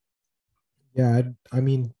Seahawks. Yeah, I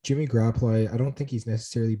mean, Jimmy Garoppolo, I don't think he's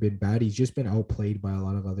necessarily been bad. He's just been outplayed by a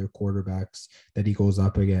lot of other quarterbacks that he goes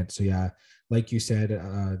up against. So, yeah, like you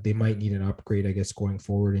said, they might need an upgrade, I guess, going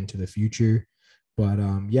forward into the future. But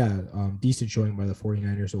yeah, decent showing by the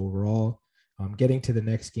 49ers overall. Getting to the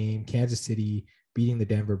next game, Kansas City beating the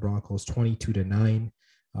Denver Broncos 22-9.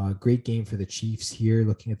 Great game for the Chiefs here.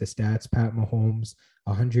 Looking at the stats, Pat Mahomes,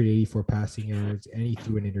 184 passing yards, and he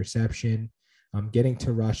threw an interception. Getting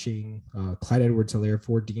to rushing, Clyde Edwards-Helaire,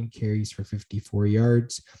 14 carries for 54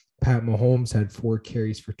 yards. Pat Mahomes had 4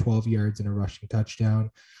 carries for 12 yards and a rushing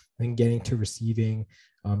touchdown. Then getting to receiving,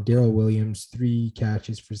 Darrell Williams, 3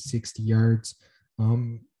 catches for 60 yards.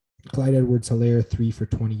 Clyde Edwards-Helaire, 3 for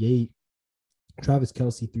 28. Travis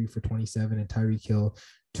Kelce, 3 for 27. And Tyreek Hill,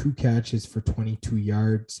 2 catches for 22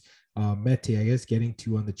 yards. Mete, I guess, getting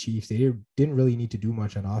to on the Chiefs, they didn't really need to do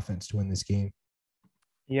much on offense to win this game.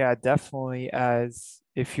 Yeah, definitely. As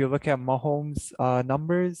if you look at Mahomes'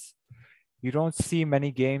 numbers, you don't see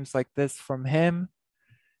many games like this from him,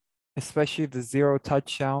 especially the 0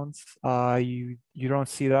 touchdowns. You don't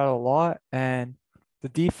see that a lot. And the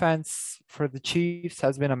defense for the Chiefs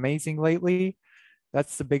has been amazing lately.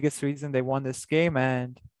 That's the biggest reason they won this game.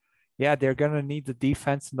 And yeah, they're gonna need the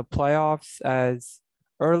defense in the playoffs as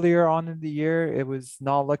earlier on in the year it was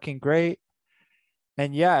not looking great.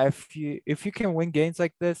 And yeah, if you can win games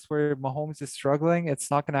like this where Mahomes is struggling, it's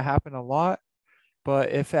not going to happen a lot.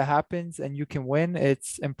 But if it happens and you can win,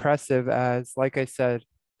 it's impressive as, like I said,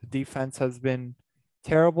 the defense has been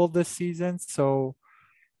terrible this season. So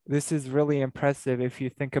this is really impressive if you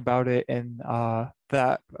think about it in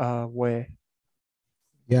that way.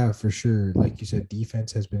 Yeah, for sure. Like you said,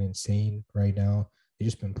 defense has been insane right now. They've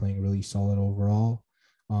just been playing really solid overall.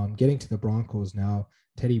 Getting to the Broncos now,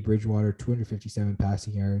 Teddy Bridgewater, 257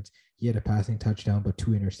 passing yards. He had a passing touchdown, but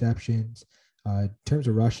 2 interceptions. In terms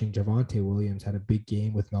of rushing, Javonte Williams had a big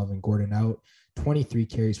game with Melvin Gordon out, 23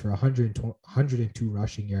 carries for 102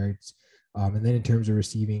 rushing yards. And then in terms of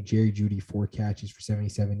receiving, Jerry Jeudy, 4 catches for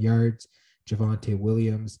 77 yards. Javonte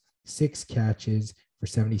Williams, 6 catches for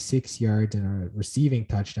 76 yards and a receiving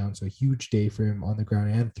touchdown. So a huge day for him on the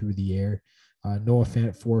ground and through the air. Noah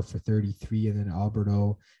Fant, 4 for 33, and then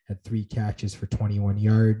Alberto had 3 catches for 21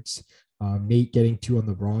 yards. Nate, getting 2 on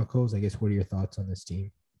the Broncos. I guess, what are your thoughts on this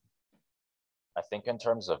team? I think in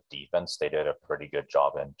terms of defense, they did a pretty good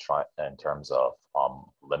job in terms of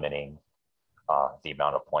limiting the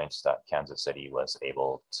amount of points that Kansas City was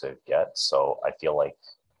able to get. So I feel like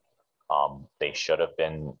they should have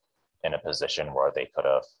been in a position where they could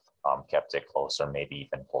have kept it closer, maybe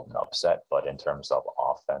even pulled an upset. But in terms of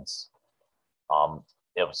offense,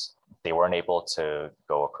 it was they weren't able to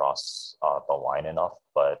go across the line enough,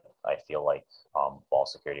 but I feel like ball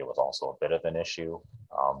security was also a bit of an issue.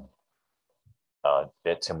 A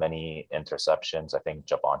bit too many interceptions. I think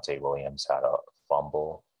Javonte Williams had a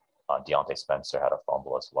fumble. Deontay Spencer had a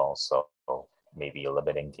fumble as well. So maybe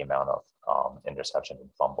limiting the amount of interception and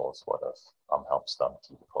fumbles would have helped them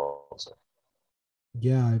keep it closer.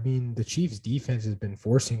 Yeah, I mean, the Chiefs defense has been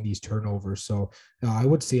forcing these turnovers. So I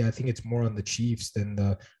would say I think it's more on the Chiefs than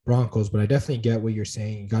the Broncos, but I definitely get what you're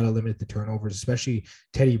saying. You got to limit the turnovers, especially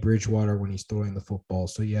Teddy Bridgewater when he's throwing the football.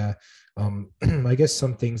 So yeah, I guess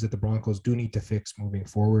some things that the Broncos do need to fix moving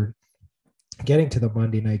forward. Getting to the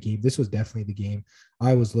Monday night game, this was definitely the game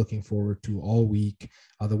I was looking forward to all week.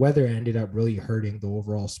 The weather ended up really hurting the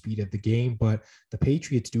overall speed of the game, but the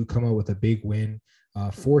Patriots do come out with a big win,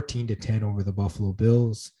 14-10 over the Buffalo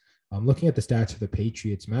Bills. Looking at the stats for the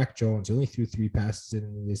Patriots, Mac Jones only threw 3 passes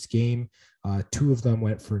in this game. 2 of them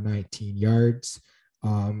went for 19 yards.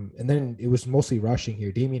 And then it was mostly rushing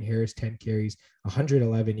here. Damian Harris, 10 carries,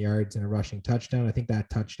 111 yards and a rushing touchdown. I think that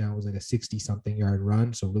touchdown was like a 60-something yard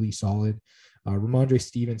run, so really solid. Ramondre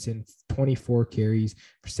Stevenson, 24 carries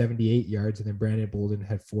for 78 yards, and then Brandon Bolden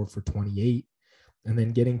had 4 for 28. And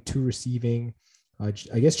then getting 2 receiving,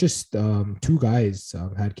 I guess just 2 guys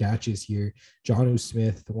had catches here. Jonnu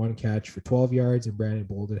Smith, 1 catch for 12 yards, and Brandon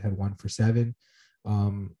Bolden had 1 for 7.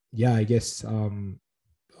 Yeah, I guess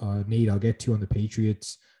Nate, I'll get to you on the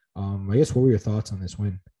Patriots. I guess what were your thoughts on this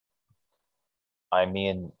win? I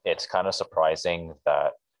mean, it's kind of surprising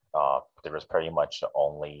that there was pretty much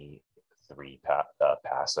only 3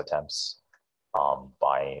 pass attempts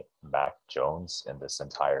by Mac Jones in this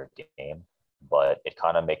entire game. But it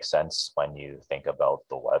kind of makes sense when you think about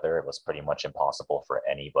the weather. It was pretty much impossible for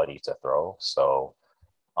anybody to throw. So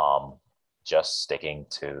just sticking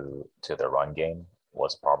to the run game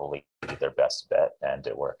was probably their best bet, and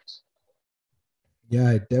it worked.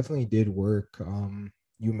 Yeah, it definitely did work.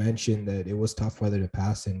 You mentioned that it was tough weather to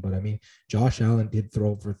pass in, but I mean, Josh Allen did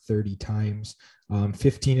throw for 30 times.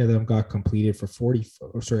 15 of them got completed for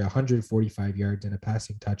 145 yards and a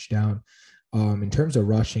passing touchdown. In terms of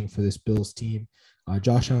rushing for this Bills team,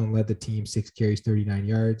 Josh Allen led the team, 6 carries, 39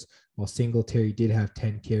 yards, while Singletary did have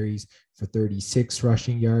 10 carries for 36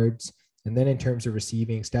 rushing yards. And then in terms of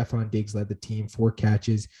receiving, Stephon Diggs led the team, 4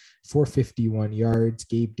 catches, 451 yards.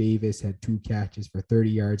 Gabe Davis had 2 catches for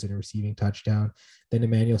 30 yards and a receiving touchdown. Then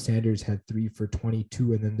Emmanuel Sanders had 3 for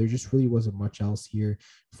 22. And then there just really wasn't much else here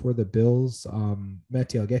for the Bills.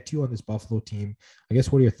 Mete, I'll get to you on this Buffalo team. I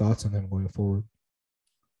guess what are your thoughts on them going forward?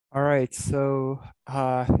 All right, so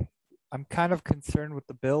I'm kind of concerned with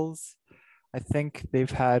the Bills. I think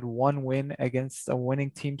they've had 1 win against a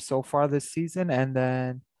winning team so far this season, and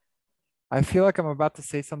then I feel like I'm about to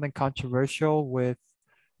say something controversial with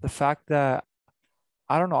the fact that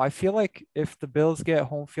I don't know. I feel like if the Bills get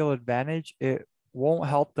home field advantage, it won't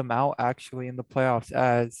help them out actually in the playoffs.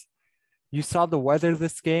 As you saw the weather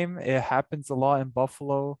this game, it happens a lot in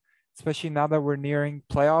Buffalo, especially now that we're nearing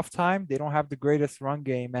playoff time. They don't have the greatest run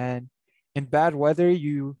game, and in bad weather,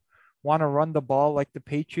 you want to run the ball like the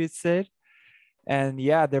Patriots did. And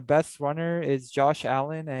yeah, their best runner is Josh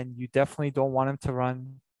Allen, and you definitely don't want him to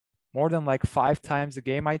run more than like 5 times a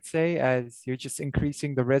game, I'd say, as you're just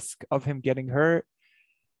increasing the risk of him getting hurt.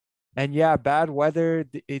 And yeah, bad weather,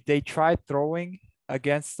 they tried throwing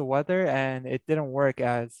against the weather and it didn't work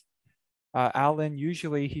as Allen,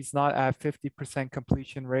 usually he's not at 50%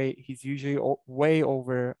 completion rate. He's usually way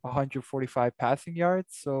over 145 passing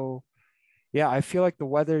yards. So yeah, I feel like the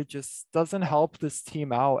weather just doesn't help this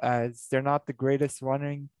team out as they're not the greatest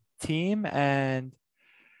running team. And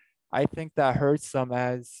I think that hurts them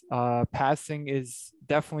as passing is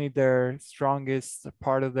definitely their strongest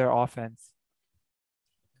part of their offense.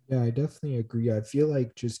 Yeah, I definitely agree. I feel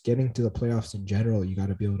like just getting to the playoffs in general, you got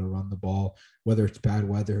to be able to run the ball, whether it's bad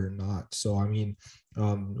weather or not. So, I mean,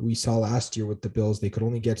 we saw last year with the Bills, they could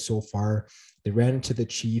only get so far. They ran into the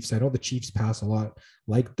Chiefs. I know the Chiefs pass a lot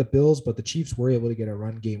like the Bills, but the Chiefs were able to get a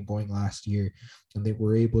run game going last year and they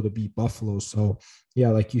were able to beat Buffalo. So, yeah,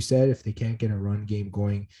 like you said, if they can't get a run game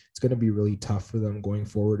going, it's going to be really tough for them going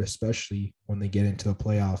forward, especially when they get into the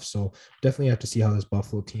playoffs. So, definitely have to see how this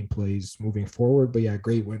Buffalo team plays moving forward. But yeah,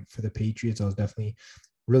 great win for the Patriots. I was definitely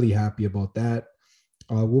really happy about that.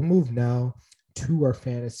 We'll move now to our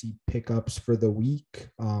fantasy pickups for the week.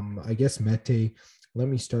 I guess Mete, let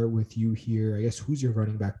me start with you here. I guess who's your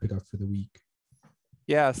running back pickup for the week?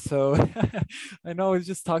 Yeah, so I know I was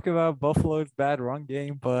just talking about Buffalo's bad run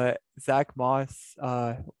game, but Zach Moss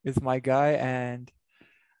is my guy, and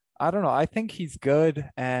I don't know. I think he's good,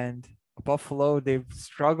 and Buffalo, they've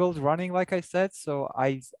struggled running, like I said. So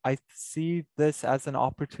I see this as an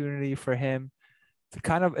opportunity for him to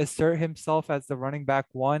kind of assert himself as the running back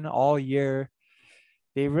one all year.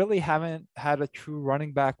 They really haven't had a true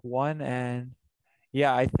running back one. And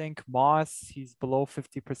yeah, I think Moss, he's below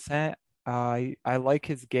 50%. I like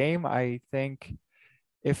his game. I think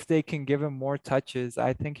if they can give him more touches,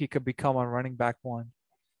 I think he could become a running back one.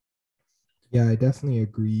 Yeah, I definitely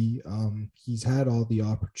agree. He's had all the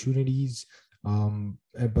opportunities,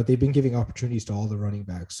 but they've been giving opportunities to all the running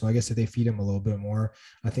backs. So I guess if they feed him a little bit more,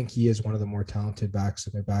 I think he is one of the more talented backs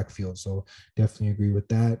in their backfield. So definitely agree with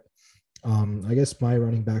that. I guess my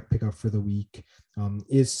running back pickup for the week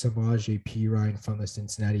is Samaje Perine from the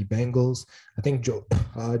Cincinnati Bengals. I think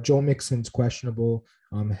Joe Mixon's questionable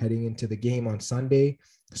heading into the game on Sunday.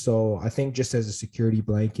 So I think just as a security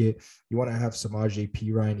blanket, you want to have Samaje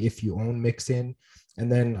Perine if you own Mixon. And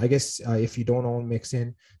then I guess if you don't own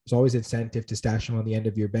Mixon, there's always incentive to stash him on the end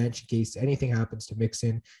of your bench in case anything happens to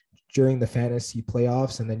Mixon during the fantasy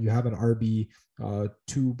playoffs. And then you have an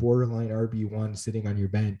RB2, borderline RB1 sitting on your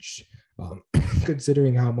bench,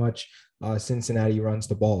 considering how much Cincinnati runs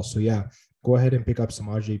the ball. So yeah, go ahead and pick up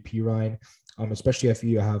Samaje Perine, especially if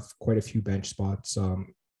you have quite a few bench spots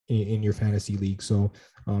in your fantasy league. So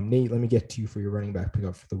Nate, let me get to you for your running back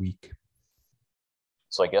pickup for the week.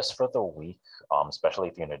 So I guess for the week, especially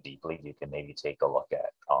if you're in a deep league, you can maybe take a look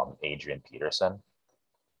at Adrian Peterson.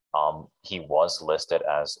 He was listed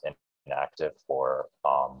as inactive for,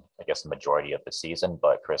 I guess, the majority of the season,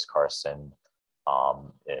 but Chris Carson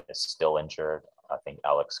is still injured. I think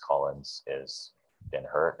Alex Collins is been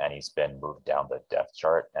hurt and he's been moved down the depth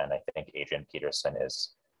chart. And I think Adrian Peterson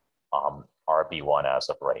is RB1 as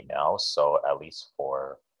of right now. So at least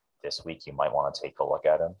for this week, you might want to take a look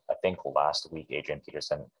at him. I think last week, Adrian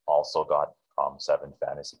Peterson also got 7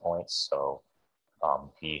 fantasy points. So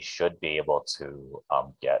he should be able to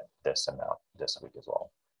get this amount this week as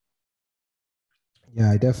well.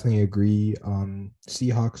 Yeah, I definitely agree.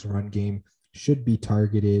 Seahawks run game should be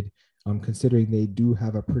targeted, considering they do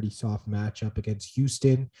have a pretty soft matchup against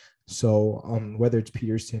Houston. So whether it's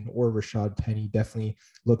Peterson or Rashad Penny, definitely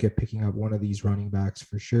look at picking up one of these running backs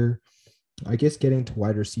for sure. I guess getting to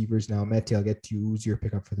wide receivers now, Mete, I'll get to you. Who's your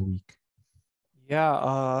pickup for the week? Yeah,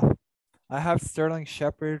 I have Sterling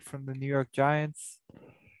Shepard from the New York Giants.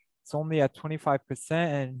 It's only at 25%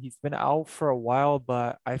 and he's been out for a while,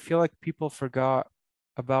 but I feel like people forgot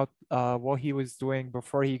about what he was doing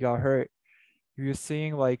before he got hurt. He was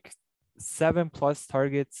seeing like 7+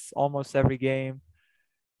 targets almost every game,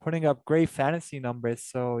 putting up great fantasy numbers.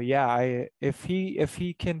 So yeah, I if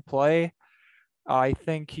he can play, I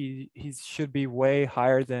think he should be way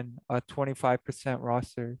higher than a 25%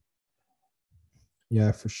 roster.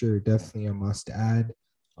 Yeah, for sure. Definitely a must add.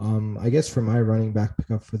 I guess for my running back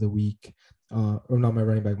pickup for the week, or not my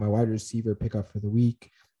running back, my wide receiver pickup for the week,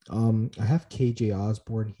 I have KJ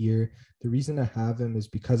Osborne here. The reason I have him is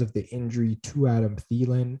because of the injury to Adam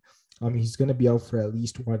Thielen. He's going to be out for at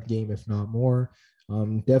least one game, if not more.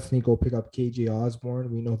 Definitely go pick up KJ Osborne.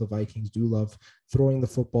 We know the Vikings do love throwing the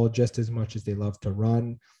football just as much as they love to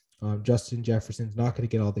run. Justin Jefferson's not going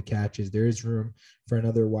to get all the catches. There is room for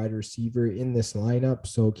another wide receiver in this lineup.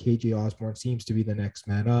 So KJ Osborne seems to be the next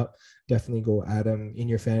man up. Definitely go add him in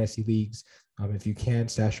your fantasy leagues. If you can,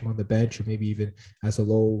 stash him on the bench or maybe even as a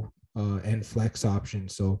low end flex option.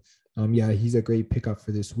 So, yeah, he's a great pickup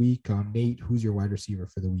for this week. Nate, who's your wide receiver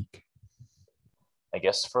for the week? I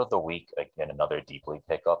guess for the week, again, another deep league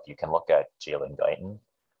pickup, you can look at Jalen Guyton.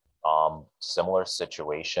 Similar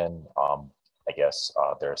situation. I guess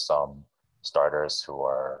there's some starters who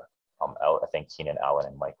are out. I think Keenan Allen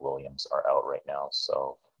and Mike Williams are out right now.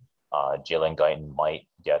 So Jalen Guyton might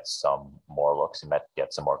get some more looks. He might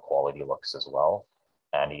get some more quality looks as well.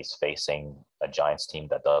 And he's facing a Giants team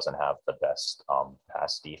that doesn't have the best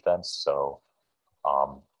pass defense. So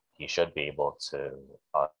he should be able to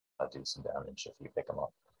do some damage if you pick him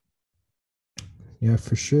up. Yeah,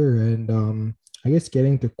 for sure. And I guess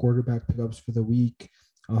getting to quarterback pickups for the week,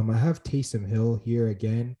 I have Taysom Hill here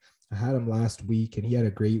again. I had him last week and he had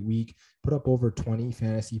a great week, put up over 20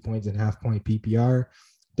 fantasy points and half point PPR.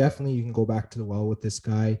 Definitely you can go back to the well with this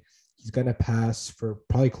guy. He's going to pass for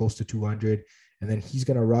probably close to 200, and then he's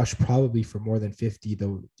going to rush probably for more than 50,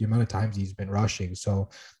 the amount of times he's been rushing. So,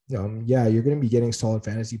 yeah, you're going to be getting solid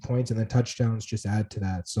fantasy points, and then touchdowns just add to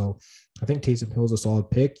that. So I think Taysom Hill's a solid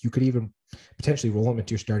pick. You could even potentially roll him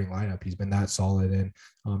into your starting lineup. He's been that solid. And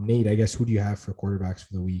Nate, I guess, who do you have for quarterbacks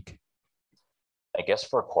for the week? I guess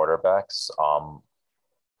for quarterbacks,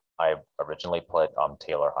 I originally put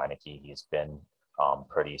Taylor Heineke. He's been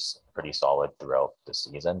pretty solid throughout the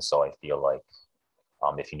season. So I feel like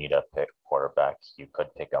if you need a pick quarterback, you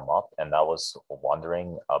could pick him up. And I was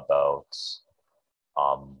wondering about,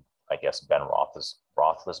 I guess, Ben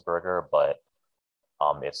Roethlisberger, but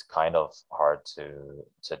it's kind of hard to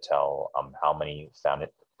tell how many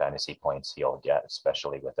fantasy points he'll get,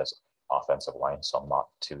 especially with this offensive line. So I'm not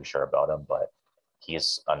too sure about him, but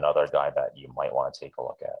he's another guy that you might want to take a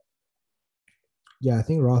look at. Yeah, I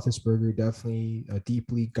think Roethlisberger definitely a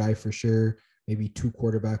deep league guy for sure. Maybe 2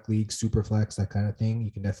 quarterback league, super flex, that kind of thing.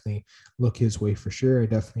 You can definitely look his way for sure. I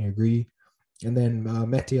definitely agree. And then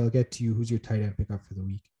Mete, I'll get to you. Who's your tight end pickup for the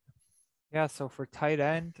week? Yeah, so for tight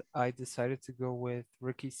end, I decided to go with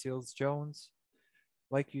Ricky Seals-Jones.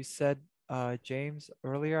 Like you said, James,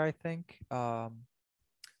 earlier, I think.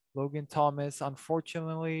 Logan Thomas,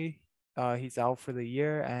 unfortunately, he's out for the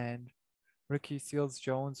year, and Ricky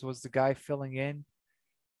Seals-Jones was the guy filling in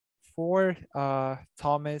for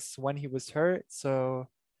Thomas when he was hurt. So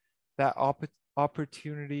that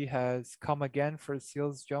opportunity has come again for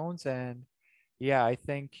Seals-Jones. And yeah, I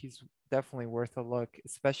think he's definitely worth a look,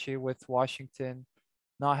 especially with Washington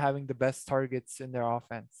not having the best targets in their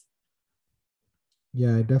offense.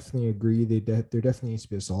 Yeah, I definitely agree. There definitely needs to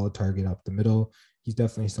be a solid target up the middle. He's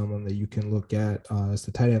definitely someone that you can look at as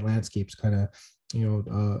the tight end landscape's kind of,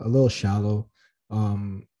 a little shallow.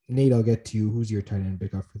 Nate, I'll get to you. Who's your tight end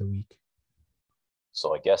pickup for the week?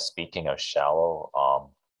 So I guess speaking of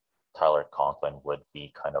shallow, Tyler Conklin would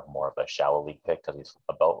be kind of more of a shallow league pick because he's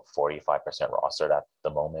about 45% rostered at the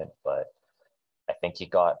moment. But I think he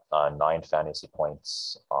got 9 fantasy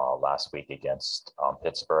points last week against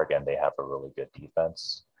Pittsburgh, and they have a really good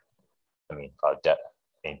defense.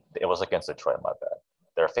 It was against Detroit, my bad.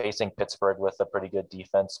 They're facing Pittsburgh with a pretty good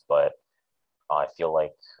defense, but I feel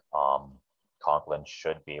like Conklin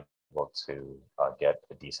should be able to get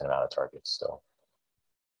a decent amount of targets still.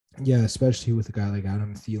 Yeah, especially with a guy like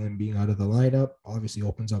Adam Thielen being out of the lineup, obviously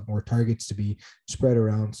opens up more targets to be spread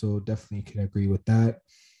around. So definitely can agree with that.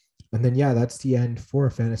 And then, yeah, that's the end for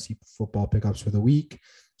fantasy football pickups for the week.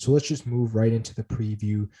 So let's just move right into the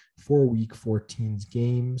preview for week 14's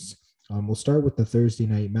games. We'll start with the Thursday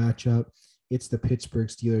night matchup. It's the Pittsburgh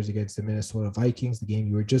Steelers against the Minnesota Vikings, the game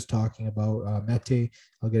you were just talking about. Mete,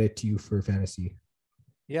 I'll get it to you for fantasy.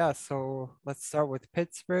 Yeah, so let's start with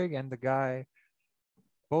Pittsburgh and the guy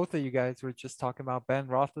both of you guys were just talking about, Ben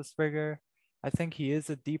Roethlisberger. I think he is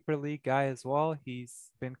a deeper league guy as well. He's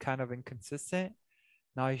been kind of inconsistent.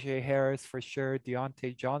 Najee Harris for sure,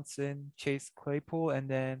 Deontay Johnson, Chase Claypool, and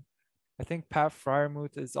then I think Pat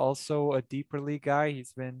Freiermuth is also a deeper league guy.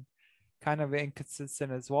 He's been kind of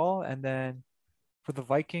inconsistent as well. And then for the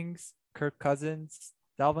Vikings, Kirk Cousins,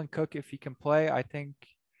 Dalvin Cook, if he can play, I think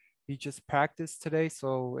he just practiced today,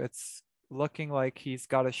 so it's looking like he's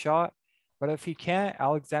got a shot. But if he can't,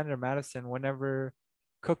 Alexander Madison, whenever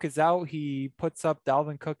Cook is out, he puts up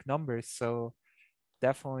Dalvin Cook numbers. So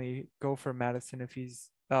definitely go for Madison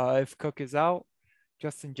if Cook is out.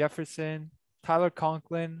 Justin Jefferson, Tyler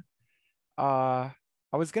Conklin. I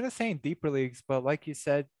was gonna say in deeper leagues, but like you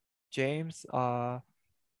said, James, Adam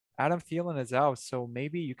Thielen is out, so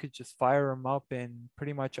maybe you could just fire him up in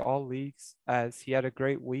pretty much all leagues as he had a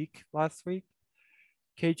great week last week.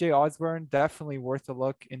 KJ Osborne, definitely worth a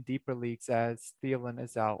look in deeper leagues as Thielen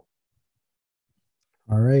is out.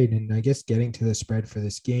 All right. And I guess getting to the spread for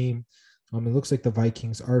this game, it looks like the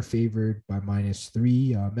Vikings are favored by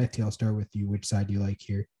 -3. Mete, I'll start with you. Which side do you like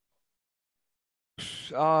here?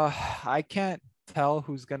 I can't tell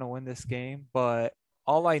who's going to win this game, but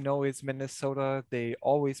all I know is Minnesota, they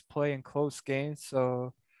always play in close games.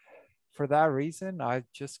 So for that reason, I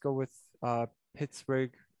just go with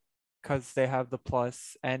Pittsburgh because they have the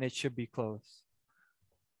plus and it should be close.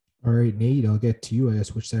 All right, Nate, I'll get to you. I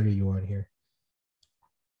guess which side are you on here?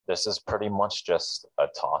 This is pretty much just a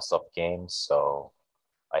toss-up game, so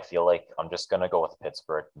I feel like I'm just going to go with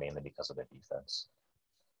Pittsburgh mainly because of the defense.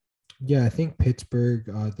 Yeah, I think Pittsburgh,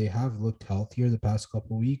 they have looked healthier the past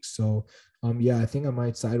couple of weeks. So, yeah, I think I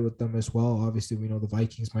might side with them as well. Obviously, we know the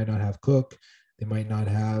Vikings might not have Cook. They might not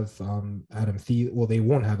have Adam Thielen. Well, they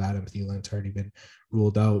won't have Adam Thielen. It's already been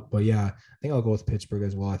ruled out. But, yeah, I think I'll go with Pittsburgh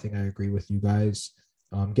as well. I think I agree with you guys.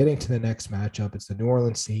 Getting to the next matchup, it's the New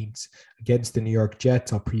Orleans Saints against the New York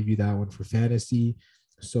Jets. I'll preview that one for fantasy.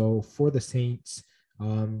 So, for the Saints,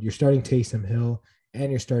 you're starting Taysom Hill and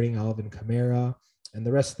you're starting Alvin Kamara. And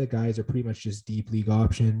the rest of the guys are pretty much just deep league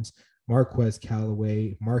options. Marquez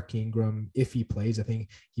Callaway, Mark Ingram, if he plays, I think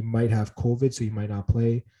he might have COVID, so he might not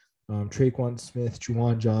play. Traquan Smith,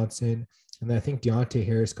 Juwan Johnson, and then I think Deontay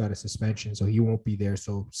Harris got a suspension, so he won't be there.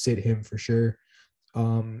 So sit him for sure.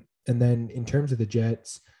 And then in terms of the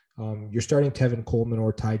Jets, you're starting Tevin Coleman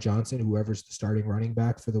or Ty Johnson, whoever's the starting running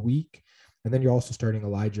back for the week. And then you're also starting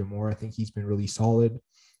Elijah Moore. I think he's been really solid.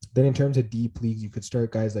 Then in terms of deep leagues, you could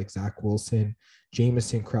start guys like Zach Wilson,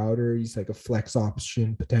 Jamison Crowder. He's like a flex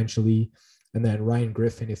option potentially. And then Ryan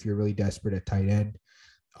Griffin if you're really desperate at tight end.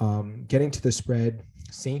 Getting to the spread,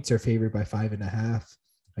 Saints are favored by 5.5.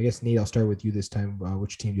 I guess, Nate, I'll start with you this time.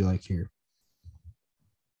 Which team do you like here?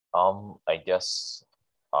 I guess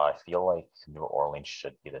I feel like New Orleans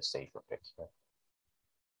should be the safer pick here.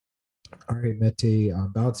 All right, Mete,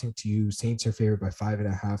 bouncing to you. Saints are favored by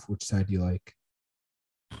 5.5. Which side do you like?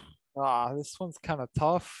 This one's kind of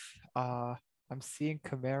tough. I'm seeing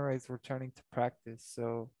Kamara is returning to practice,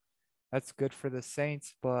 so that's good for the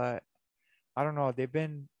Saints, but I don't know. They've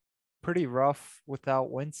been pretty rough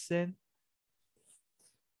without Winston.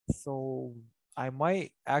 So I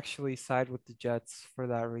might actually side with the Jets for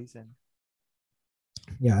that reason.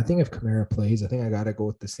 Yeah, I think if Kamara plays, I think I got to go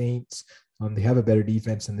with the Saints. They have a better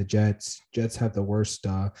defense than the Jets. Jets have the worst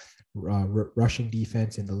rushing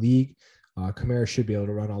defense in the league. Kamara should be able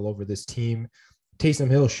to run all over this team. Taysom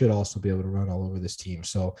Hill should also be able to run all over this team.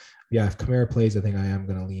 So, yeah, if Kamara plays, I think I am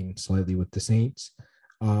going to lean slightly with the Saints.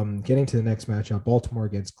 Getting to the next matchup, Baltimore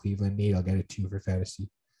against Cleveland. Nate, I'll get it to you for fantasy.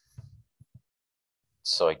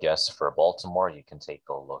 So I guess for Baltimore, you can take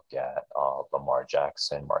a look at Lamar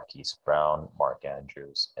Jackson, Marquise Brown, Mark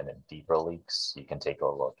Andrews, and in deeper leagues, you can take a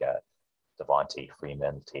look at Devontae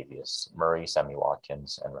Freeman, Tavius Murray, Sammy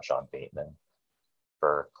Watkins, and Rashad Bateman.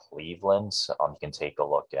 For Cleveland, you can take a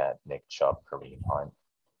look at Nick Chubb, Kareem Hunt,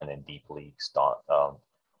 and in deep leagues,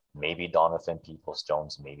 maybe Donovan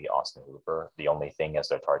Peoples-Jones, maybe Austin Hooper. The only thing is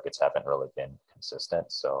their targets haven't really been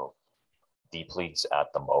consistent, so deep leagues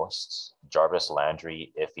at the most. Jarvis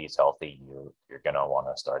Landry, if he's healthy, you're going to want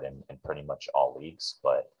to start in pretty much all leagues,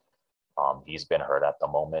 but he's been hurt at the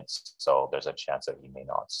moment, so there's a chance that he may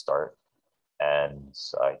not start. And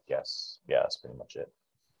I guess, yeah, that's pretty much it.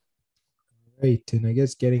 Right, and I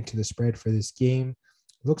guess getting to the spread for this game,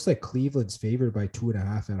 it looks like Cleveland's favored by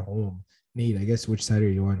 2.5 at home. Nate, I guess which side are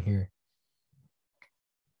you on here?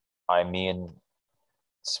 I mean,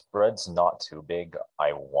 spread's not too big.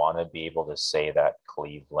 I want to be able to say that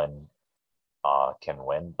Cleveland can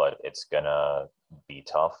win, but it's going to be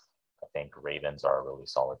tough. I think Ravens are a really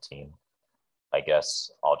solid team. I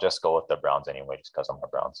guess I'll just go with the Browns anyway, just because I'm a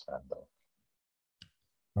Browns fan, though.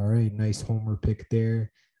 All right, nice homer pick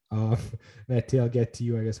there. Mete, I'll get to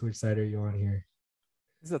you. I guess which side are you on here?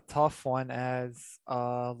 This is a tough one as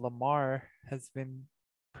Lamar has been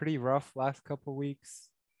pretty rough last couple weeks.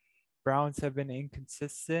 Browns have been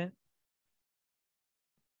inconsistent.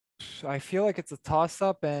 I feel like it's a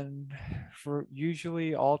toss-up, and for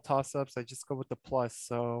usually all toss-ups, I just go with the plus.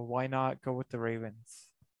 So why not go with the Ravens?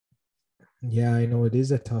 Yeah, I know it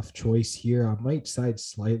is a tough choice here. I might side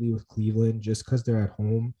slightly with Cleveland just because they're at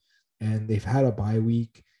home and they've had a bye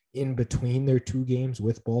week in between their two games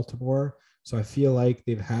with Baltimore. So I feel like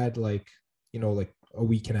they've had like a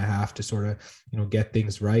week and a half to sort of, get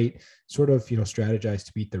things right, sort of, strategize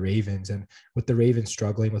to beat the Ravens. And with the Ravens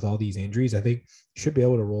struggling with all these injuries, I think you should be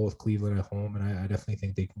able to roll with Cleveland at home. And I definitely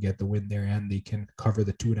think they can get the win there and they can cover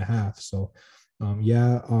the 2.5. So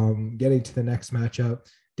getting to the next matchup,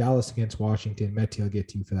 Dallas against Washington. Mete, I'll get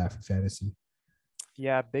to you for that for fantasy.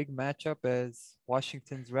 Yeah, big matchup as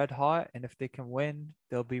Washington's red hot, and if they can win,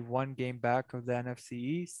 they'll be one game back of the NFC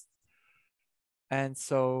East. And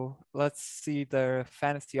so let's see the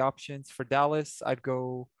fantasy options for Dallas. I'd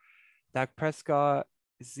go Dak Prescott,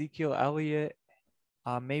 Ezekiel Elliott.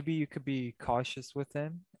 Maybe you could be cautious with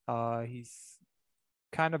him. He's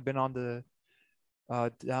kind of been on the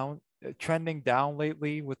trending down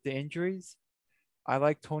lately with the injuries. I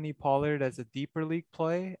like Tony Pollard as a deeper league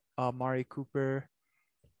play. Mari Cooper,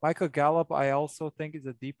 Michael Gallup, I also think is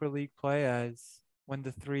a deeper league play as when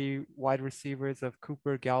the three wide receivers of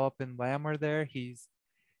Cooper, Gallup, and Lamb are there, he's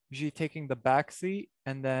usually taking the back seat.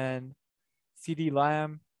 And then CeeDee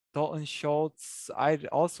Lamb, Dalton Schultz, I'd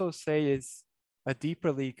also say is a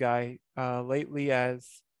deeper league guy lately as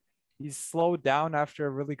he's slowed down after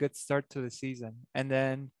a really good start to the season. And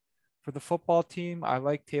then for the football team, I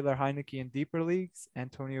like Taylor Heineke in deeper leagues,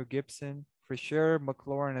 Antonio Gibson for sure,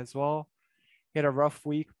 McLaurin as well. He had a rough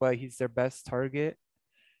week, but he's their best target.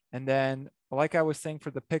 And then, like I was saying for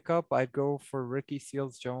the pickup, I'd go for Ricky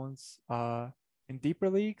Seals-Jones in deeper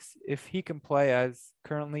leagues if he can play, as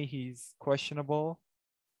currently he's questionable.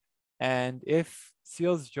 And if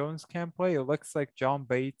Seals-Jones can play, it looks like John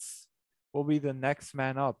Bates will be the next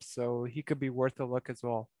man up. So he could be worth a look as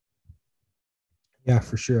well. Yeah,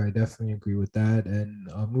 for sure. I definitely agree with that. And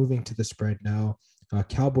moving to the spread now,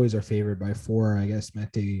 Cowboys are favored by 4. I guess,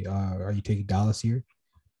 Mete, are you taking Dallas here?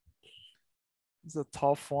 It's a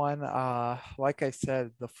tough one. Like I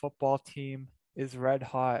said, the football team is red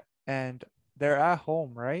hot and they're at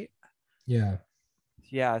home, right? Yeah.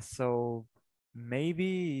 Yeah, so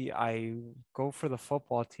maybe I go for the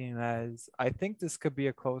football team as I think this could be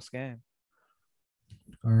a close game.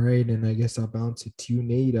 All right. And I guess I'll bounce it to you,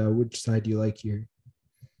 Nate. Which side do you like here?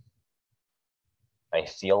 I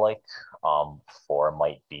feel like 4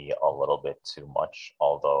 might be a little bit too much,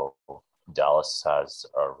 although Dallas has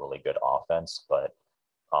a really good offense, but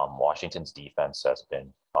Washington's defense has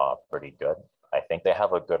been pretty good. I think they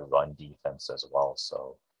have a good run defense as well.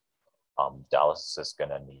 So Dallas is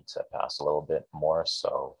going to need to pass a little bit more.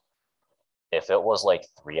 So if it was like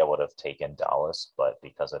 3, I would have taken Dallas, but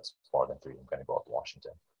because it's more than 3, I'm going to go with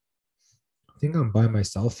Washington. I think I'm by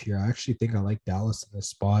myself here. I actually think I like Dallas in this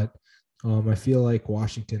spot. I feel like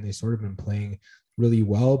Washington, they sort of been playing really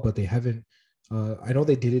well, but they haven't. I know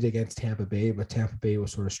they did it against Tampa Bay, but Tampa Bay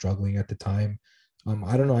was sort of struggling at the time.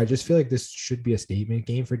 I don't know. I just feel like this should be a statement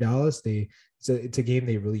game for Dallas. It's a game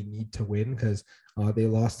they really need to win because they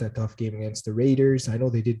lost that tough game against the Raiders. I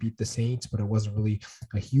know they did beat the Saints, but it wasn't really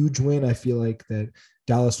a huge win. I feel like that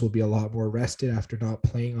Dallas will be a lot more rested after not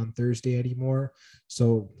playing on Thursday anymore.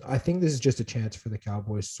 So I think this is just a chance for the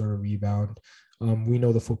Cowboys to sort of rebound. We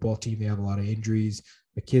know the football team, they have a lot of injuries.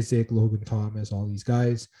 McKissick, Logan Thomas, all these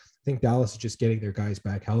guys. I think Dallas is just getting their guys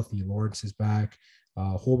back healthy. Lawrence is back.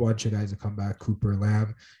 A whole bunch of guys have come back. Cooper,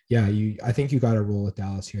 Lamb. Yeah, I think you got to roll with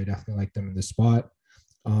Dallas here. I definitely like them in the spot.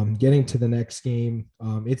 Getting to the next game,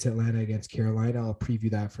 it's Atlanta against Carolina. I'll preview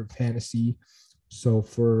that for fantasy. So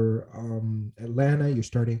for Atlanta, you're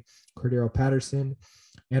starting Cordero Patterson.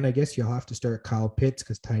 And I guess you'll have to start Kyle Pitts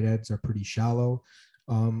because tight ends are pretty shallow.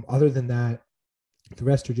 Other than that, the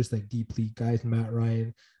rest are just like deep league guys: Matt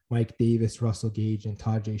Ryan, Mike Davis, Russell Gage, and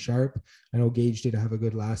Tajay Sharp. I know Gage did have a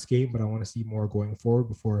good last game, but I want to see more going forward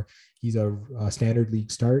before he's a standard league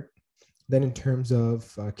start. Then in terms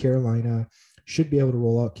of Carolina, should be able to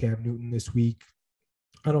roll out Cam Newton this week.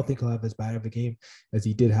 I don't think he'll have as bad of a game as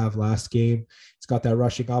he did have last game. He's got that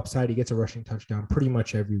rushing upside. He gets a rushing touchdown pretty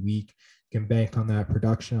much every week. Can bank on that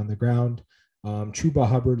production on the ground. Chuba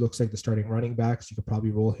Hubbard looks like the starting running back, so you could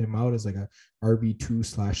probably roll him out as like a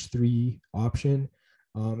RB2/3 option.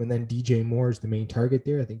 And then DJ Moore is the main target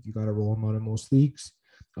there. I think you got to roll him out in most leagues.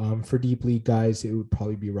 For deep league guys, it would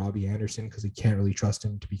probably be Robbie Anderson because you can't really trust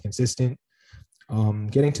him to be consistent.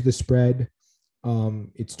 Getting to the spread,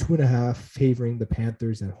 it's 2.5 favoring the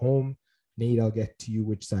Panthers at home. Nate, I'll get to you.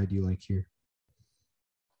 Which side do you like here?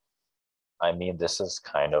 I mean, this is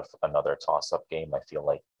kind of another toss-up game. I feel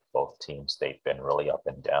like both teams, they've been really up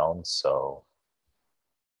and down, so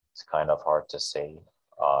it's kind of hard to say.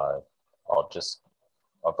 Uh, I'll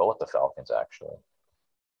go with the Falcons, actually.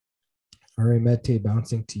 All right, Mete,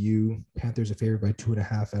 bouncing to you. Panthers are favored by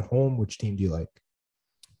 2.5 at home. Which team do you like?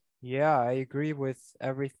 Yeah, I agree with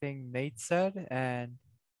everything Nate said, and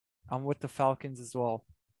I'm with the Falcons as well.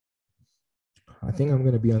 I think I'm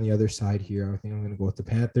going to be on the other side here. I think I'm going to go with the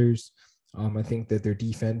Panthers. I think that their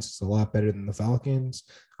defense is a lot better than the Falcons.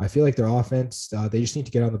 I feel like their offense, they just need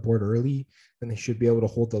to get on the board early, then they should be able to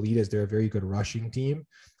hold the lead as they're a very good rushing team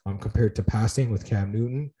compared to passing with Cam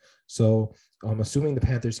Newton. So assuming the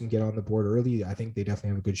Panthers can get on the board early, I think they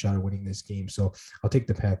definitely have a good shot at winning this game. So I'll take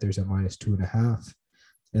the Panthers at -2.5.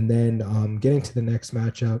 And then getting to the next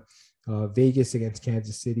matchup, Vegas against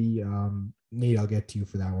Kansas City. Nate, I'll get to you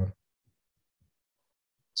for that one.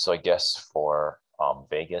 So I guess for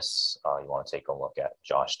Vegas, you want to take a look at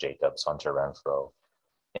Josh Jacobs, Hunter Renfrow.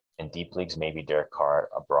 In deep leagues, maybe Derek Carr,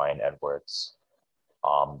 Brian Edwards.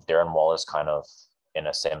 Darren Waller's kind of in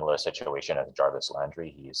a similar situation as Jarvis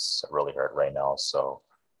Landry. He's really hurt right now, so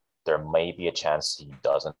there may be a chance he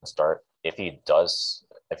doesn't start. If he does,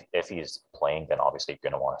 if he's playing, then obviously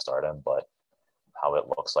you're going to want to start him, but how it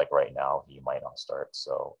looks like right now, he might not start.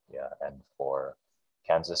 So yeah, and for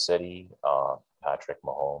Kansas City, Patrick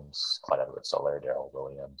Mahomes, Clyde Edwards-Helaire, Darrell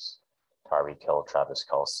Williams, Tyreek Hill, Travis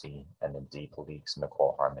Kelce, and in deep leagues,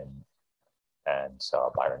 Nicole Harmon and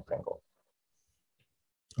Byron Pringle.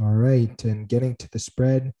 All right, and getting to the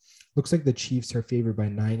spread, looks like the Chiefs are favored by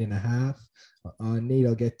 9.5. Nate,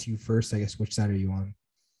 I'll get to you first. I guess which side are you on?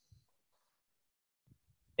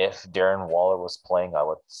 If Darren Waller was playing, I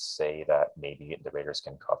would say that maybe the Raiders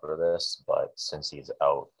can cover this, but since he's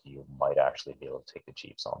out, you might actually be able to take the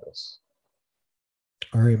Chiefs on this.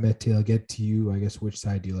 All right, Mete, I'll get to you. I guess which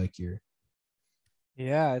side do you like here?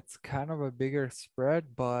 Yeah, it's kind of a bigger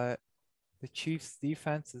spread, but the Chiefs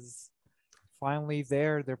defense is finally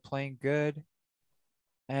there. They're playing good.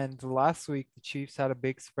 And last week, the Chiefs had a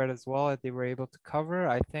big spread as well that they were able to cover.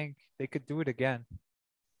 I think they could do it again.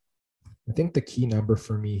 I think the key number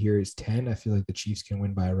for me here is 10. I feel like the Chiefs can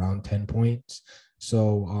win by around 10 points.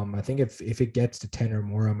 So I think if it gets to 10 or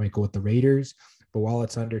more, I might go with the Raiders. But while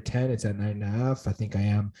it's under 10, it's at 9.5. I think I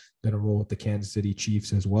am going to roll with the Kansas City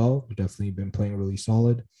Chiefs as well. They've definitely been playing really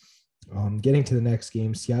solid. Getting to the next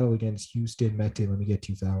game, Seattle against Houston. Mete, let me get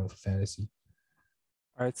to you for that one for fantasy.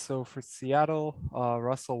 All right, so for Seattle,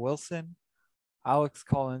 Russell Wilson, Alex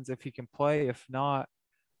Collins, if he can play. If not,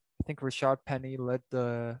 I think Rashad Penny led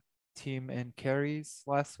the team in carries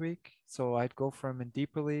last week, so I'd go for him in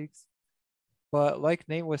deeper leagues. But like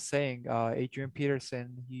Nate was saying, Adrian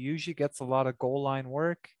Peterson, he usually gets a lot of goal line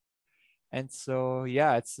work. And so,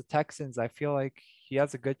 yeah, it's the Texans. I feel like he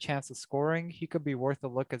has a good chance of scoring. He could be worth a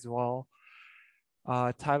look as well.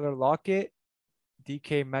 Tyler Lockett,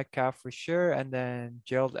 DK Metcalf for sure. And then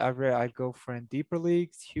Gerald Everett, I'd go for in deeper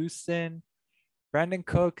leagues. Houston, Brandon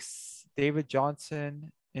Cooks, David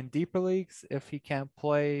Johnson in deeper leagues. If he can't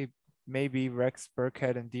play, maybe Rex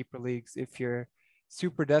Burkhead in deeper leagues if you're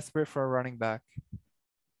super desperate for a running back.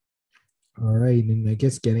 All right. And I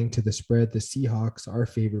guess getting to the spread, the Seahawks are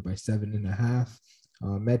favored by 7.5.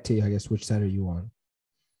 Mete, I guess, which side are you on?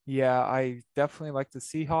 Yeah, I definitely like the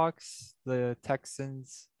Seahawks. The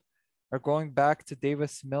Texans are going back to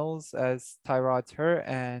Davis Mills as Tyrod's hurt,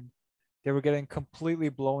 and they were getting completely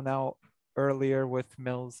blown out earlier with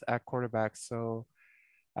Mills at quarterback. So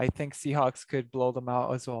I think Seahawks could blow them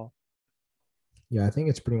out as well. Yeah, I think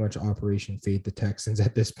it's pretty much Operation Fade the Texans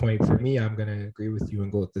at this point. For me, I'm going to agree with you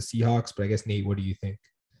and go with the Seahawks. But I guess, Nate, what do you think?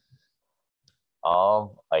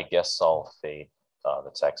 I guess I'll fade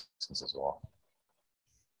the Texans as well.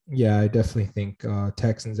 Yeah, I definitely think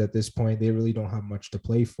Texans at this point, they really don't have much to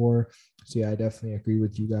play for. So, yeah, I definitely agree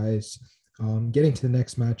with you guys. Getting to the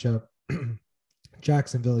next matchup,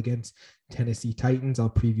 Jacksonville against Tennessee Titans. I'll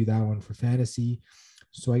preview that one for fantasy.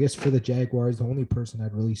 So I guess for the Jaguars, the only person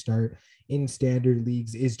I'd really start in standard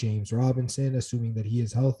leagues is James Robinson, assuming that he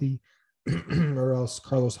is healthy, or else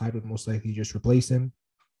Carlos Hyde would most likely just replace him.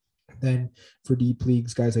 Then for deep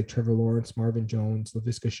leagues, guys like Trevor Lawrence, Marvin Jones,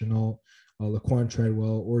 Laviska Shenault, Laquan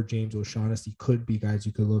Treadwell, or James O'Shaughnessy could be guys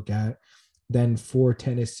you could look at. Then for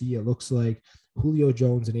Tennessee, it looks like Julio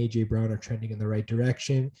Jones and A.J. Brown are trending in the right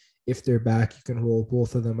direction. If they're back, you can roll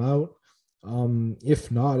both of them out. If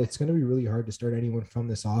not, it's going to be really hard to start anyone from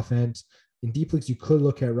this offense. In deep leagues, you could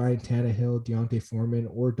look at Ryan Tannehill, Deontay Foreman,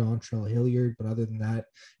 or Dontrell Hilliard. But other than that,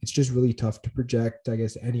 it's just really tough to project, I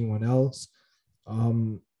guess, anyone else.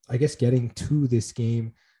 I guess getting to this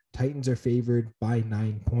game, Titans are favored by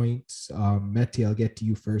 9 points. Mete, I'll get to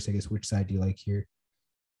you first. I guess, which side do you like here?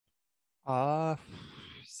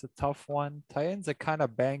 It's a tough one. Titans are kind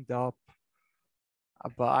of banged up,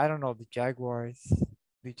 but I don't know. The Jaguars,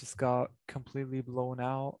 they just got completely blown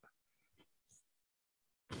out.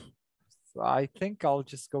 So I think I'll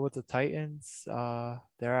just go with the Titans. They're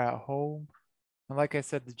at home. And like I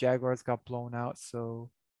said, the Jaguars got blown out. So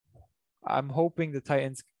I'm hoping the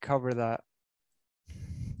Titans cover that.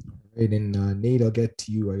 Right, and Nate, I'll get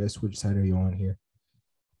to you. I guess, which side are you on here?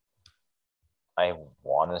 I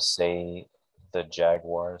want to say the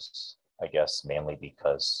Jaguars, I guess mainly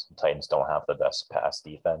because the Titans don't have the best pass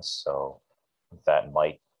defense. So that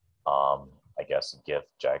might, I guess, give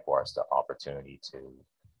Jaguars the opportunity to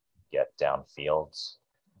get downfield.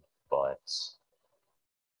 But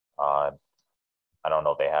I don't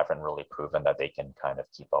know. They haven't really proven that they can kind of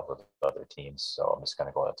keep up with other teams. So I'm just going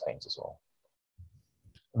to go with the Titans as well.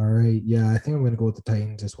 All right. Yeah, I think I'm going to go with the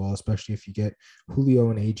Titans as well, especially if you get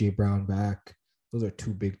Julio and A.J. Brown back. Those are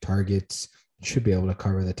two big targets. You should be able to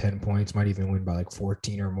cover the 10 points, might even win by like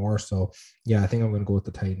 14 or more. So, yeah, I think I'm going to go with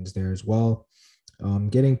the Titans there as well.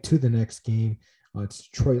 Getting to the next game, it's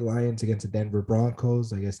Detroit Lions against the Denver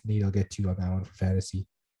Broncos. I guess, Nate, I'll get to you on that one for fantasy.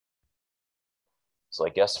 So I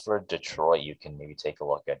guess for Detroit, you can maybe take a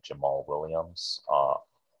look at Jamal Williams.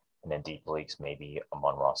 And in deep leagues, maybe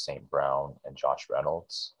Amon-Ra St. Brown and Josh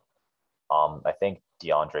Reynolds. I think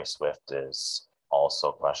DeAndre Swift is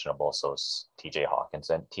also questionable. So is TJ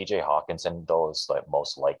Hawkinson. TJ Hawkinson, though, is like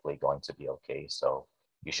most likely going to be okay. So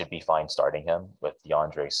you should be fine starting him. With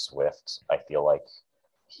DeAndre Swift, I feel like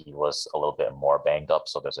he was a little bit more banged up,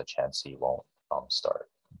 so there's a chance he won't start.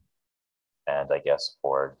 And I guess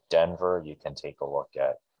for Denver, you can take a look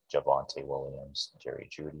at Javonte Williams, Jerry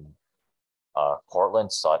Jeudy.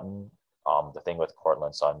 Cortland Sutton, the thing with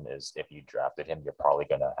Cortland Sutton is if you drafted him, you're probably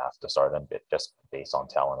going to have to start him just based on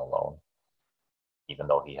talent alone, even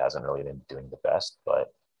though he hasn't really been doing the best.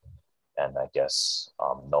 And I guess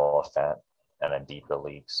Noah Fant, and then deeper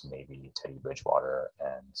leagues, maybe Teddy Bridgewater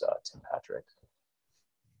and Tim Patrick.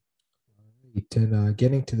 And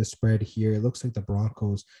getting to the spread here, it looks like the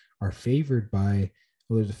Broncos are favored by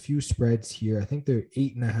Well, there's a few spreads here. I think they're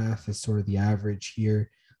 8.5 is sort of the average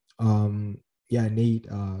here. Yeah, Nate,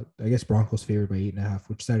 I guess Broncos favored by 8.5.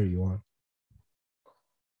 Which side are you on?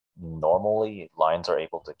 Normally, Lions are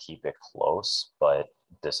able to keep it close, but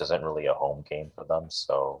this isn't really a home game for them,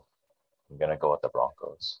 so I'm gonna go with the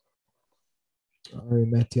Broncos. All right,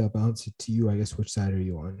 Matty, I'll bounce it to you. I guess which side are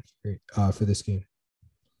you on for this game?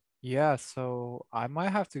 Yeah, so I might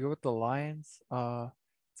have to go with the Lions.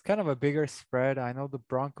 It's kind of a bigger spread. I know the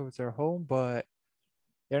Broncos are home, but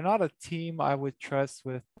they're not a team I would trust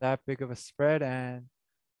with that big of a spread. And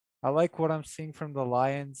I like what I'm seeing from the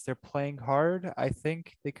Lions. They're playing hard. I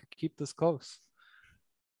think they could keep this close.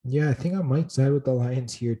 Yeah, I think I might side with the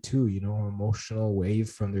Lions here too. Emotional wave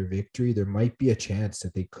from their victory. There might be a chance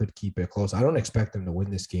that they could keep it close. I don't expect them to win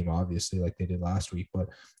this game, obviously, like they did last week, but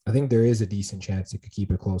I think there is a decent chance they could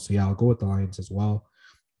keep it close. So yeah, I'll go with the Lions as well.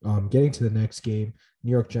 Getting to the next game, New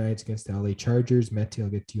York Giants against the LA Chargers. Meti, I'll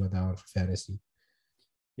get to you on that one for fantasy.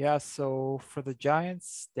 Yeah, so for the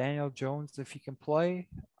Giants, Daniel Jones, if he can play,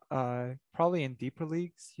 probably in deeper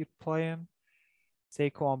leagues, you'd play him.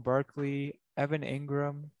 Saquon Barkley, Evan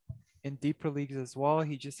Ingram in deeper leagues as well.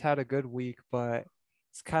 He just had a good week, but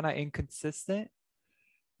it's kind of inconsistent.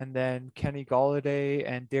 And then Kenny Galladay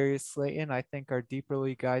and Darius Slayton, I think, are deeper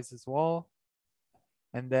league guys as well.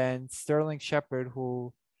 And then Sterling Shepard,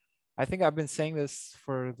 who I think I've been saying this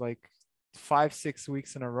for like 5, 6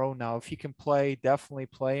 weeks in a row now. If he can play, definitely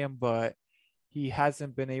play him, but he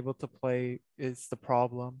hasn't been able to play is the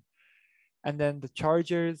problem. And then the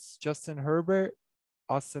Chargers, Justin Herbert,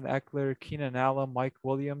 Austin Eckler, Keenan Allen, Mike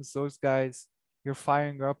Williams, those guys you're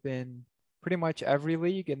firing up in pretty much every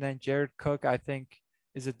league. And then Jared Cook, I think,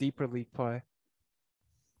 is a deeper league play.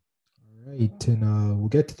 All right, and we'll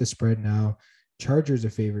get to the spread now. Chargers are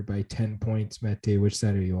favored by 10 points. Mete, which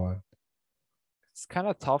side are you on? It's kind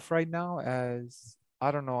of tough right now as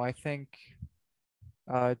I don't know. I think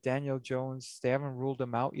Daniel Jones, they haven't ruled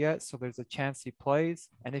him out yet. So there's a chance he plays.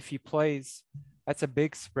 And if he plays, that's a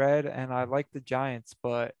big spread. And I like the Giants.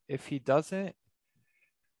 But if he doesn't,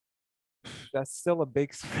 that's still a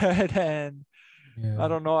big spread. And I Yeah.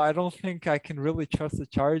 don't know. I don't think I can really trust the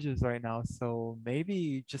Chargers right now. So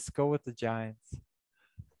maybe just go with the Giants.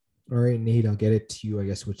 All right, Nate, I'll get it to you. I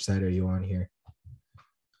guess which side are you on here?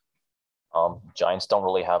 Giants don't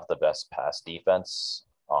really have the best pass defense.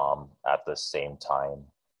 At the same time,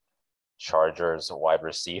 Chargers wide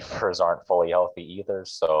receivers aren't fully healthy either,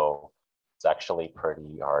 so it's actually a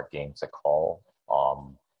pretty hard game to call.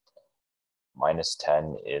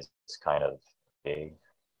 -10 is kind of big.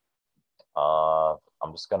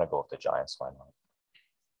 I'm just gonna go with the Giants. Why not?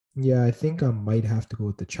 Yeah, I think I might have to go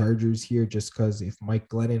with the Chargers here just because if Mike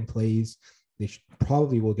Glennon plays, they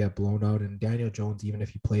probably will get blown out. And Daniel Jones, even if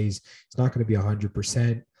he plays, it's not going to be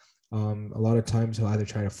 100%. A lot of times he'll either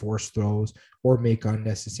try to force throws or make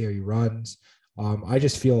unnecessary runs. I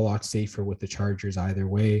just feel a lot safer with the Chargers either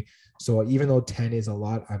way. So even though 10 is a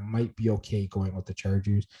lot, I might be okay going with the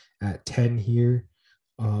Chargers at 10 here.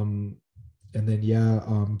 And then,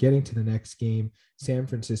 getting to the next game, San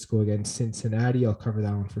Francisco against Cincinnati. I'll cover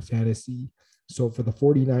that one for fantasy. So for the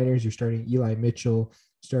 49ers, you're starting Eli Mitchell,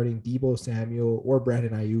 starting Deebo Samuel or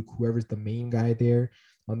Brandon Ayuk, whoever's the main guy there.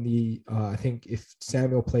 I think if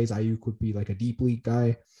Samuel plays, Ayuk would be like a deep league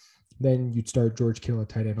guy. Then you'd start George Kittle at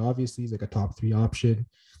tight end. Obviously, he's like a top 3 option.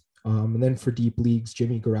 And then for deep leagues,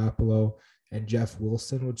 Jimmy Garoppolo and Jeff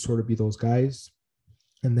Wilson would sort of be those guys.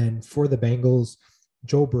 And then for the Bengals,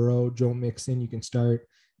 Joe Burrow, Joe Mixon, you can start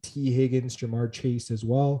T. Higgins, Jamar Chase as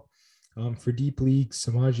well. For deep leagues,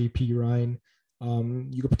 Samaje Perine,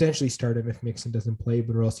 you could potentially start him if Mixon doesn't play,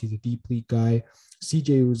 but or else he's a deep league guy.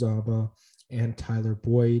 CJ Uzama and Tyler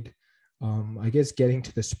Boyd. I guess getting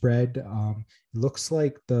to the spread, it looks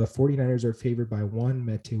like the 49ers are favored by 1.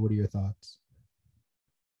 Mete, what are your thoughts?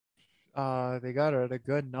 They got it at a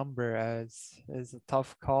good number as is a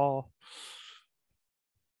tough call.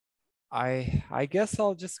 I guess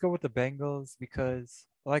I'll just go with the Bengals because,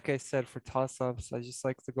 like I said, for toss-ups, I just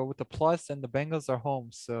like to go with the plus, and the Bengals are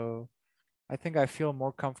home, so I think I feel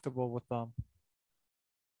more comfortable with them.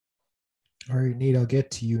 All right, Nate, I'll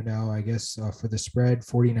get to you now. I guess for the spread,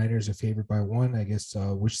 49ers are favored by 1. I guess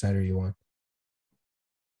which side are you on?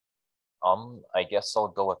 I guess I'll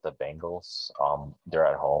go with the Bengals. They're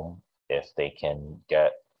at home. If they can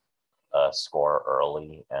get a score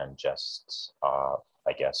early and just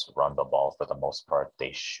I guess run the ball for the most part,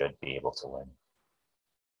 they should be able to win.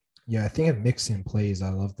 Yeah, I think if Mixon plays, I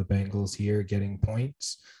love the Bengals here getting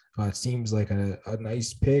points. It seems like a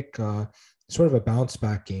nice pick, sort of a bounce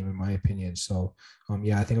back game in my opinion. So,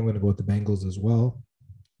 I think I'm going to go with the Bengals as well.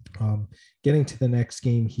 Um, Getting to the next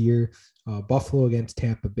game here, Buffalo against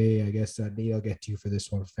Tampa Bay. I guess Nate, I'll get to you for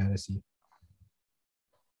this one for fantasy.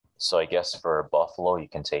 So I guess for Buffalo, you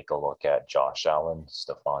can take a look at Josh Allen,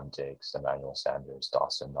 Stephon Diggs, Emmanuel Sanders,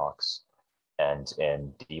 Dawson Knox, and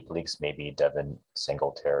in deep leagues, maybe Devin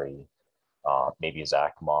Singletary, maybe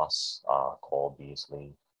Zach Moss, Cole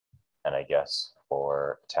Beasley, and I guess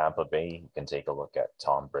for Tampa Bay, you can take a look at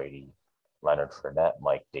Tom Brady, Leonard Fournette,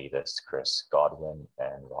 Mike Davis, Chris Godwin,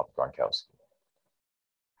 and Rob Gronkowski.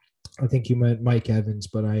 I think you meant Mike Evans,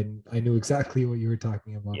 but I knew exactly what you were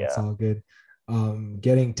talking about. It's Yeah, all good.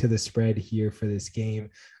 Getting to the spread here for this game,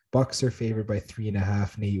 Bucks are favored by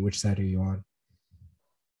 3.5. Nate, which side are you on?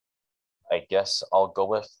 I guess I'll go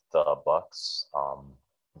with the Bucks.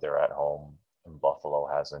 They're at home, and Buffalo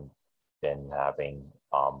hasn't been having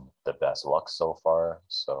the best luck so far.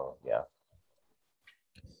 So yeah,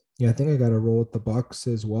 Yeah, I think I got to roll with the Bucks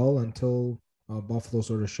as well until Buffalo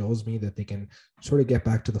sort of shows me that they can sort of get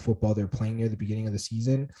back to the football they're playing near the beginning of the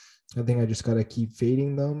season. I think I just got to keep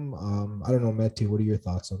fading them. I don't know, Mete, what are your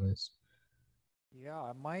thoughts on this? Yeah,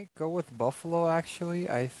 I might go with Buffalo actually.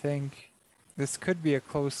 I think this could be a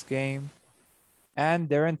close game. And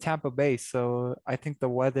they're in Tampa Bay, so I think the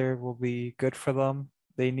weather will be good for them.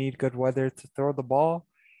 They need good weather to throw the ball.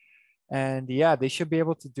 And yeah, they should be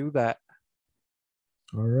able to do that.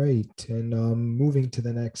 All right. And moving to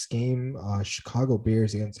the next game, Chicago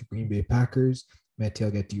Bears against the Green Bay Packers. Mete,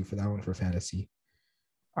 I'll get to you for that one for fantasy.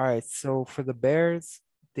 All right, so for the Bears,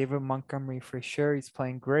 David Montgomery for sure. He's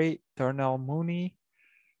playing great. Darnell Mooney,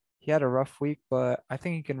 he had a rough week, but I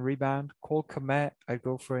think he can rebound. Cole Kmet, I'd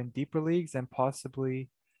go for in deeper leagues and possibly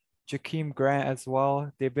Jakeem Grant as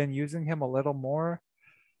well. They've been using him a little more.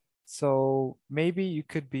 So maybe you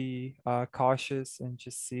could be cautious and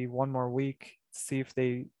just see one more week, see if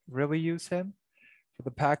they really use him. For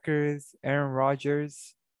the Packers, Aaron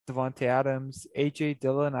Rodgers, Devontae Adams, AJ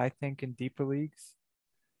Dillon, I think in deeper leagues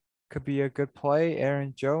could be a good play.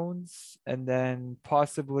 Aaron Jones, and then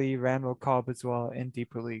possibly Randall Cobb as well in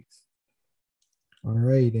deeper leagues. All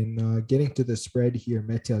right. And getting to the spread here,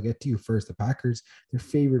 Mete, I'll get to you first. The Packers, they're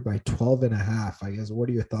favored by 12.5. I guess. What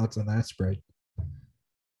are your thoughts on that spread?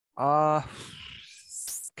 Uh,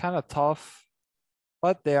 it's kind of tough,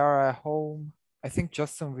 but they are at home. I think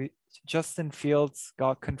Justin Fields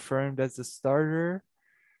got confirmed as a starter.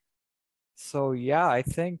 So yeah, I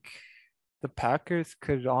think the Packers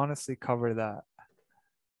could honestly cover that.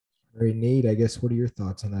 All right, Nate, I guess, what are your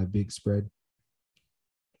thoughts on that big spread?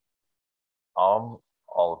 um,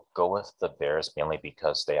 I'll go with the Bears mainly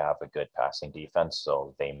because they have a good passing defense,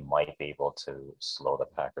 so they might be able to slow the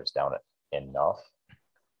Packers down enough.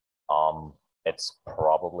 Um, it's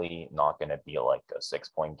probably not going to be like a 6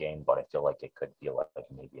 point game, but I feel like it could be like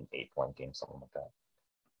maybe an 8 point game, something like that.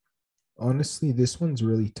 Honestly, this one's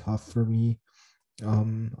really tough for me.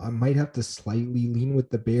 I might have to slightly lean with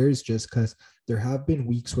the Bears just because there have been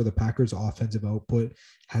weeks where the Packers' offensive output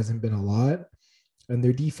hasn't been a lot and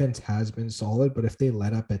their defense has been solid. But if they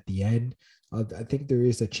let up at the end, I think there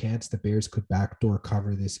is a chance the Bears could backdoor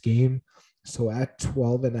cover this game. So at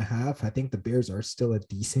 12.5, I think the Bears are still a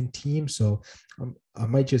decent team. So I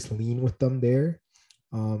might just lean with them there.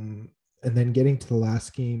 Um, and then getting to the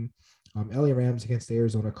last game, LA Rams against the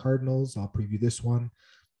Arizona Cardinals. I'll preview this one.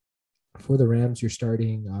 For the Rams, you're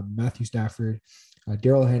starting Matthew Stafford,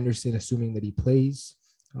 Daryl Henderson, assuming that he plays,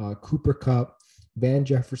 Cooper Kupp, Van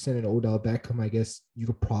Jefferson, and Odell Beckham. I guess you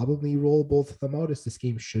could probably roll both of them out as this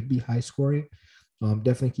game should be high scoring.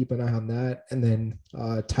 Definitely keep an eye on that. And then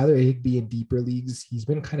Tyler Higbee in deeper leagues, he's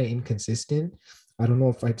been kind of inconsistent. I don't know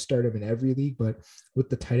if I'd start him in every league, but with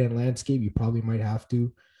the tight end landscape, you probably might have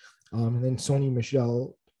to. And then Sony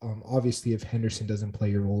Michelle, obviously, if Henderson doesn't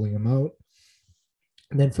play, you're rolling him out.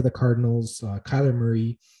 And then for the Cardinals, Kyler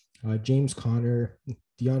Murray, James Conner,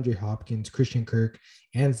 DeAndre Hopkins, Christian Kirk,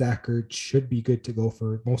 and Zach Ertz should be good to go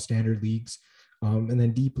for most standard leagues. And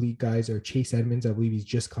then deep league guys are Chase Edmonds. I believe he's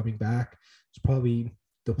just coming back. It's probably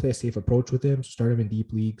they'll play a safe approach with him. So start him in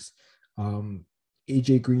deep leagues.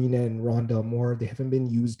 AJ Green and Rondell Moore, they haven't been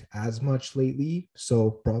used as much lately.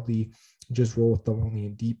 So probably just roll with them only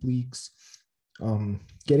in deep leagues.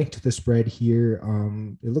 Getting to the spread here,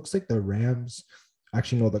 it looks like the Rams.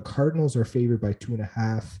 Actually, no, the Cardinals are favored by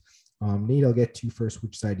 2.5. Nate, I'll get to you first.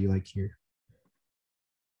 Which side do you like here?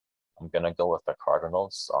 I'm gonna go with the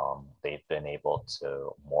Cardinals. They've been able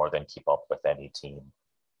to more than keep up with any team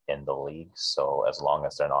in the league. So as long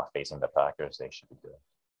as they're not facing the Packers, they should be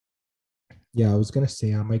good. Yeah, I was gonna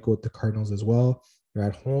say I might go with the Cardinals as well. They're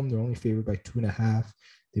at home. They're only favored by 2.5.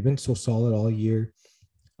 They've been so solid all year.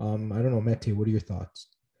 I don't know, Mete. What are your thoughts?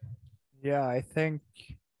 Yeah, I think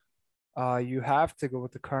you have to go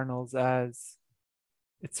with the Cardinals as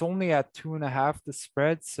it's only at 2.5 the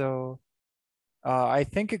spread. So I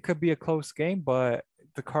think it could be a close game, but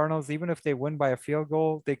the Cardinals, even if they win by a field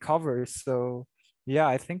goal, they cover. So yeah,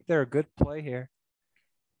 I think they're a good play here.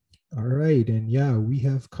 All right. And yeah, we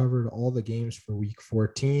have covered all the games for week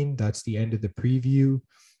 14. That's the end of the preview.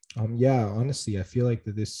 Yeah, honestly, I feel like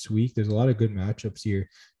that this week there's a lot of good matchups here.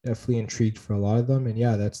 Definitely intrigued for a lot of them. And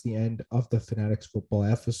yeah, that's the end of the Fanatics football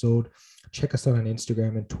episode. Check us out on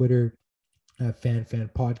Instagram and Twitter at Fan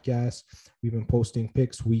Podcast. We've been posting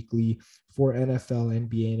picks weekly for NFL,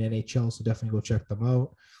 NBA, and NHL, so definitely go check them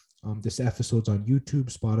out. This episode's on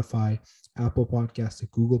YouTube, Spotify, Apple Podcasts,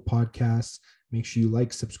 and Google Podcasts. Make sure you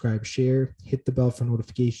like, subscribe, share, hit the bell for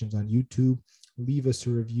notifications on YouTube, leave us a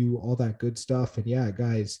review, all that good stuff. And yeah,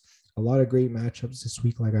 guys, a lot of great matchups this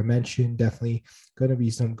week. Like I mentioned, definitely going to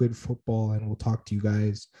be some good football, and we'll talk to you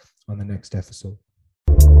guys on the next episode.